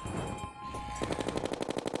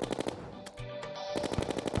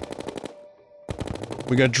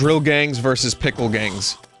 We got drill gangs versus pickle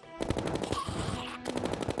gangs.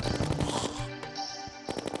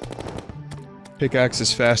 Pickaxe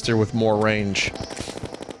is faster with more range.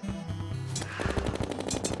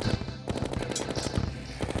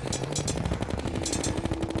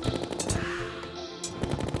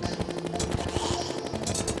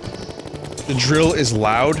 The drill is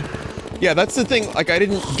loud? Yeah, that's the thing, like, I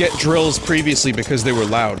didn't get drills previously because they were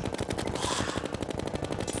loud.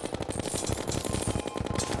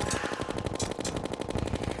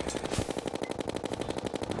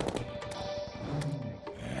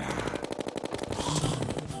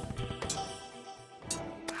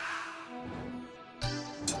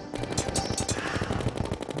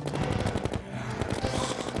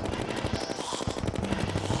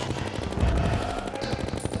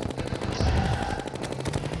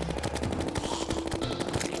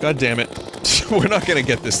 God damn it. We're not gonna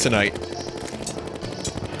get this tonight.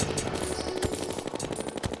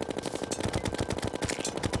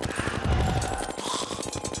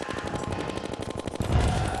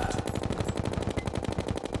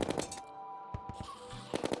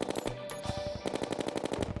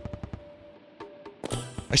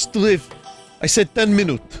 I still have... I said 10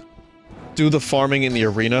 minutes. Do the farming in the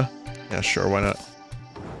arena? Yeah, sure, why not?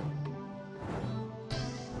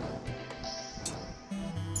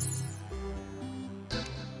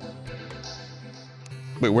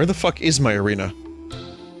 Wait, where the fuck is my arena?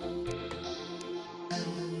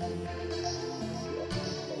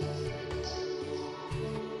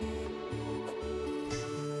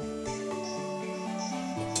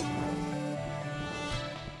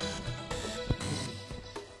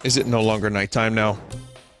 Is it no longer nighttime now?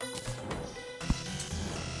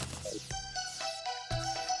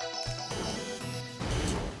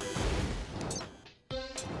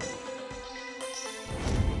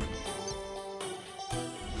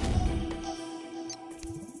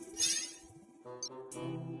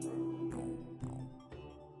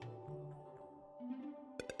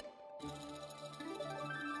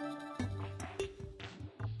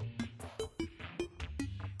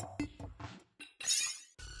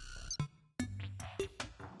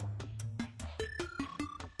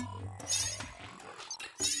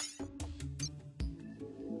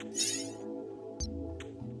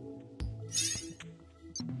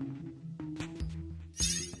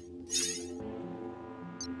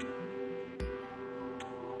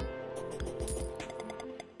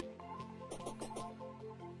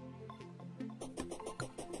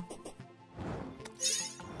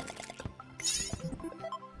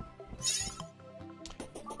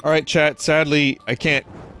 Alright, chat, sadly, I can't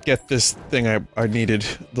get this thing I needed,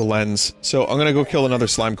 the lens, so I'm gonna go kill another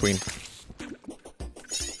slime queen.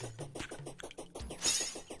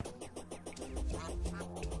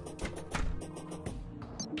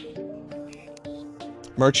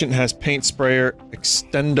 Merchant has paint sprayer,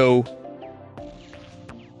 extendo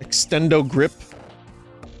grip.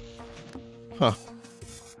 Huh.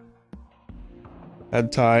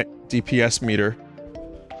 Head tie, DPS meter.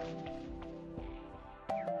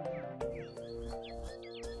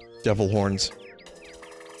 Devil horns.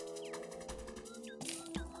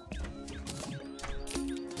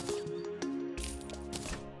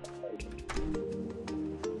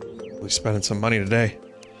 Really spending some money today.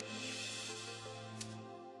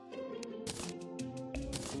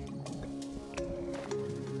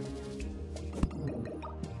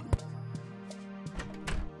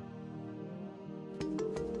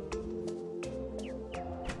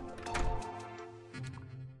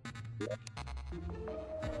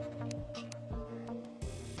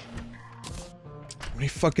 How many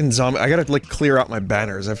fucking zombie- I gotta, like, clear out my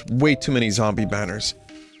banners. I have way too many zombie banners.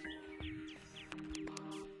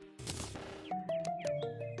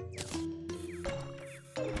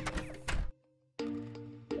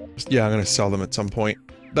 Yeah, I'm gonna sell them at some point.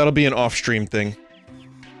 That'll be an off-stream thing.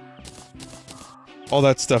 All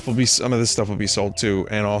that stuff will be- some of this stuff will be sold too,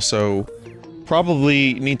 and also...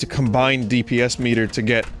 probably need to combine DPS meter to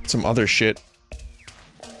get some other shit.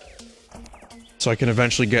 So I can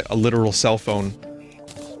eventually get a literal cell phone.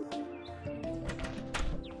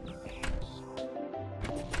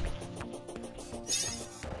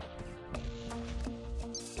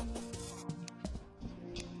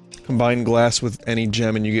 Combine glass with any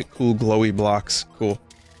gem and you get cool glowy blocks. Cool.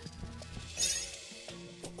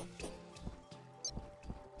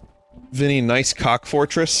 Vinny, nice cock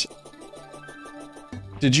fortress.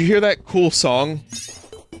 Did you hear that cool song?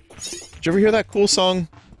 Did you ever hear that cool song?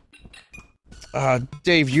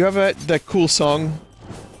 Dave, you have that cool song?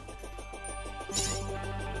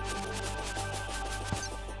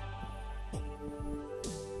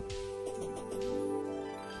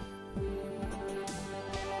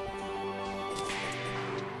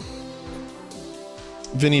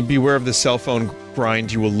 Vinny, beware of the cell phone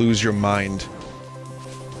grind, you will lose your mind.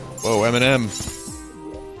 Whoa, Eminem.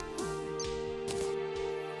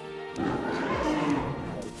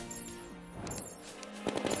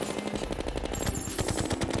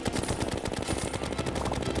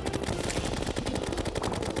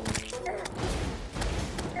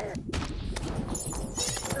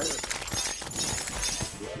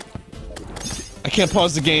 I can't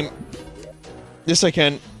pause the game. Yes, I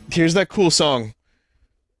can. Here's that cool song.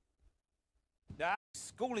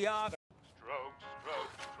 Schoolyard. Stroke,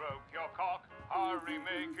 stroke, stroke your cock, hurry,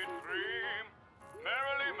 make it cream.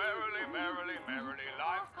 Merrily, merrily, merrily, merrily,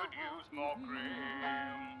 life could use more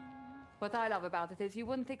cream. What I love about it is you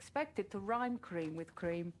wouldn't expect it to rhyme cream with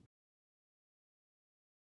cream.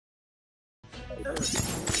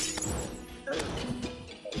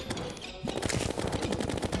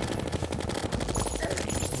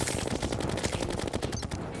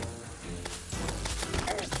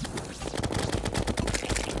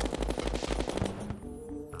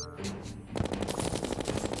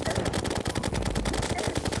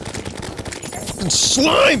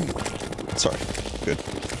 Slime! Sorry. Good.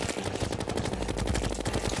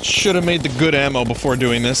 Should have made the good ammo before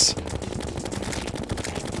doing this.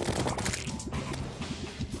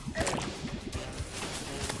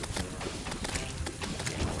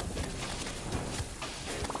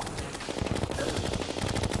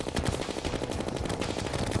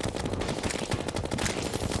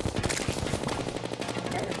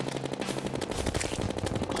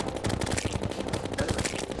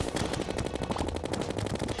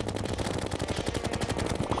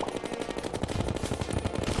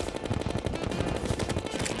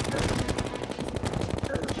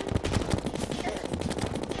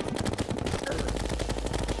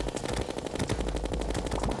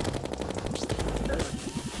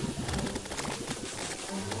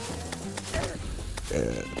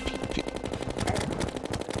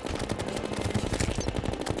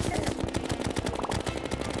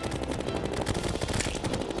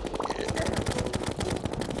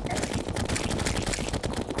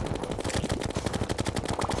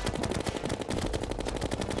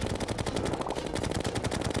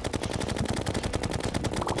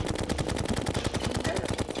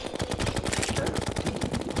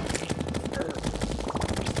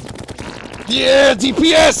 Yeah,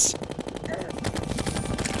 DPS!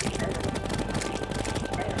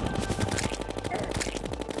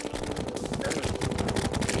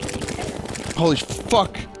 Holy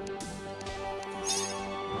fuck.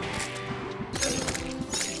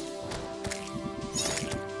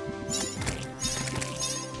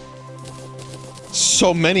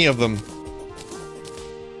 So many of them.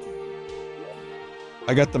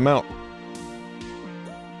 I got the mount.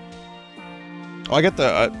 Oh, I got the,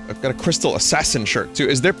 I've got a crystal assassin shirt too.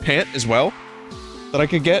 Is there pant as well that I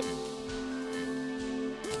could get?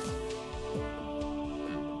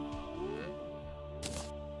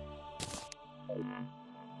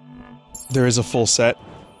 There is a full set.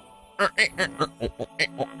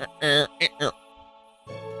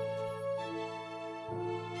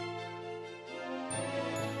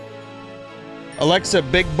 Alexa,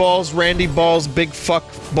 big balls, Randy balls, big fuck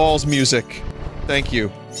balls music. Thank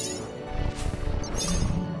you.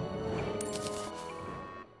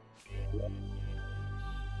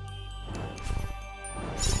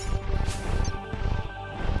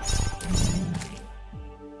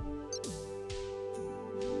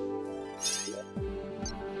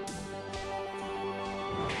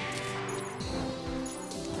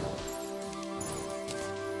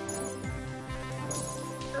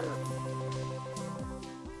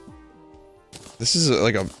 This is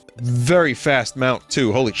like a very fast mount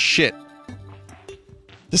too, holy shit.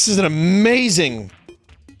 This is an amazing,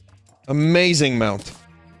 amazing mount.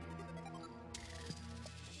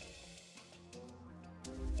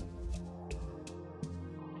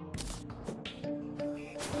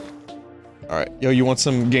 Alright, yo, you want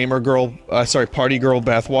some gamer girl, sorry, party girl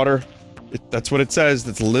bathwater? That's what it says.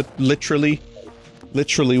 That's literally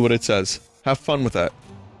what it says. Have fun with that.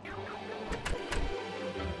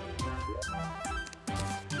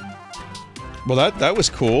 Well, that was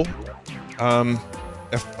cool.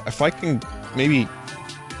 If I can maybe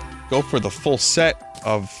go for the full set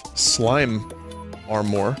of slime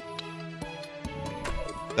armor,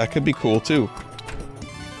 that could be cool too.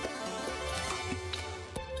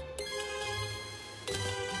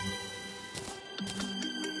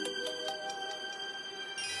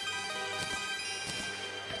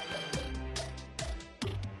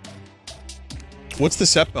 What's the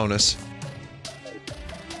set bonus?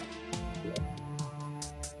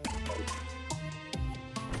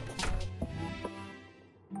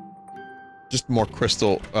 Just more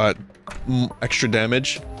crystal, extra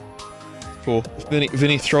damage. Cool.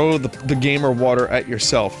 Vinny, throw the gamer water at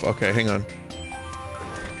yourself. Okay, hang on.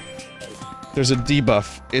 There's a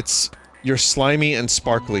debuff. It's you're slimy and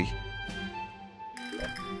sparkly.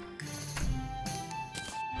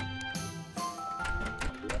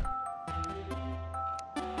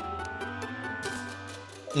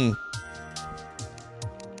 Hmm.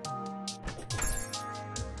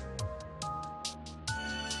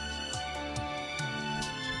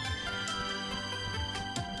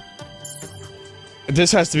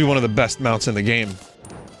 This has to be one of the best mounts in the game.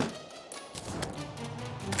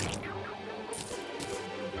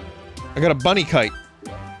 I got a bunny kite.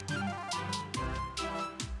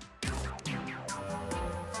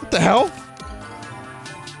 What the hell?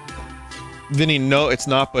 Vinny, no, it's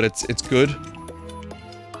not, but it's good.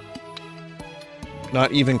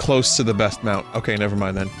 Not even close to the best mount. Okay, never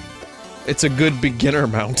mind then. It's a good beginner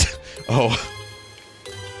mount. Oh.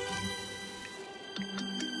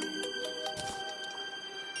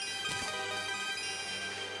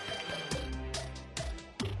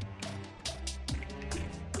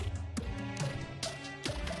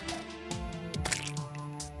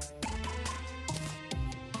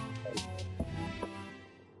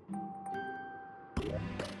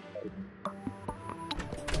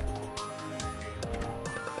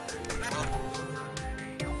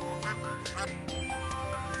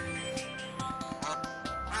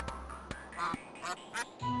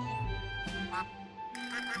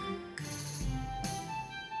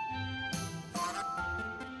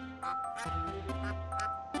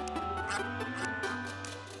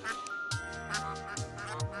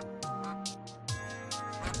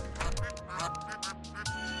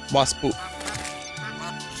 Wasp.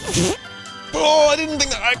 Oh, I didn't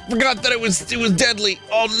think that. I forgot that it was deadly.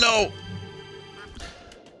 Oh no.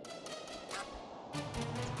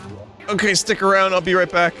 Okay, stick around. I'll be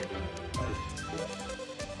right back.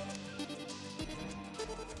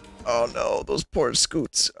 Oh no, those poor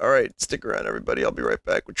scoots. All right, stick around, everybody. I'll be right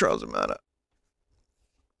back with Charles and Mana.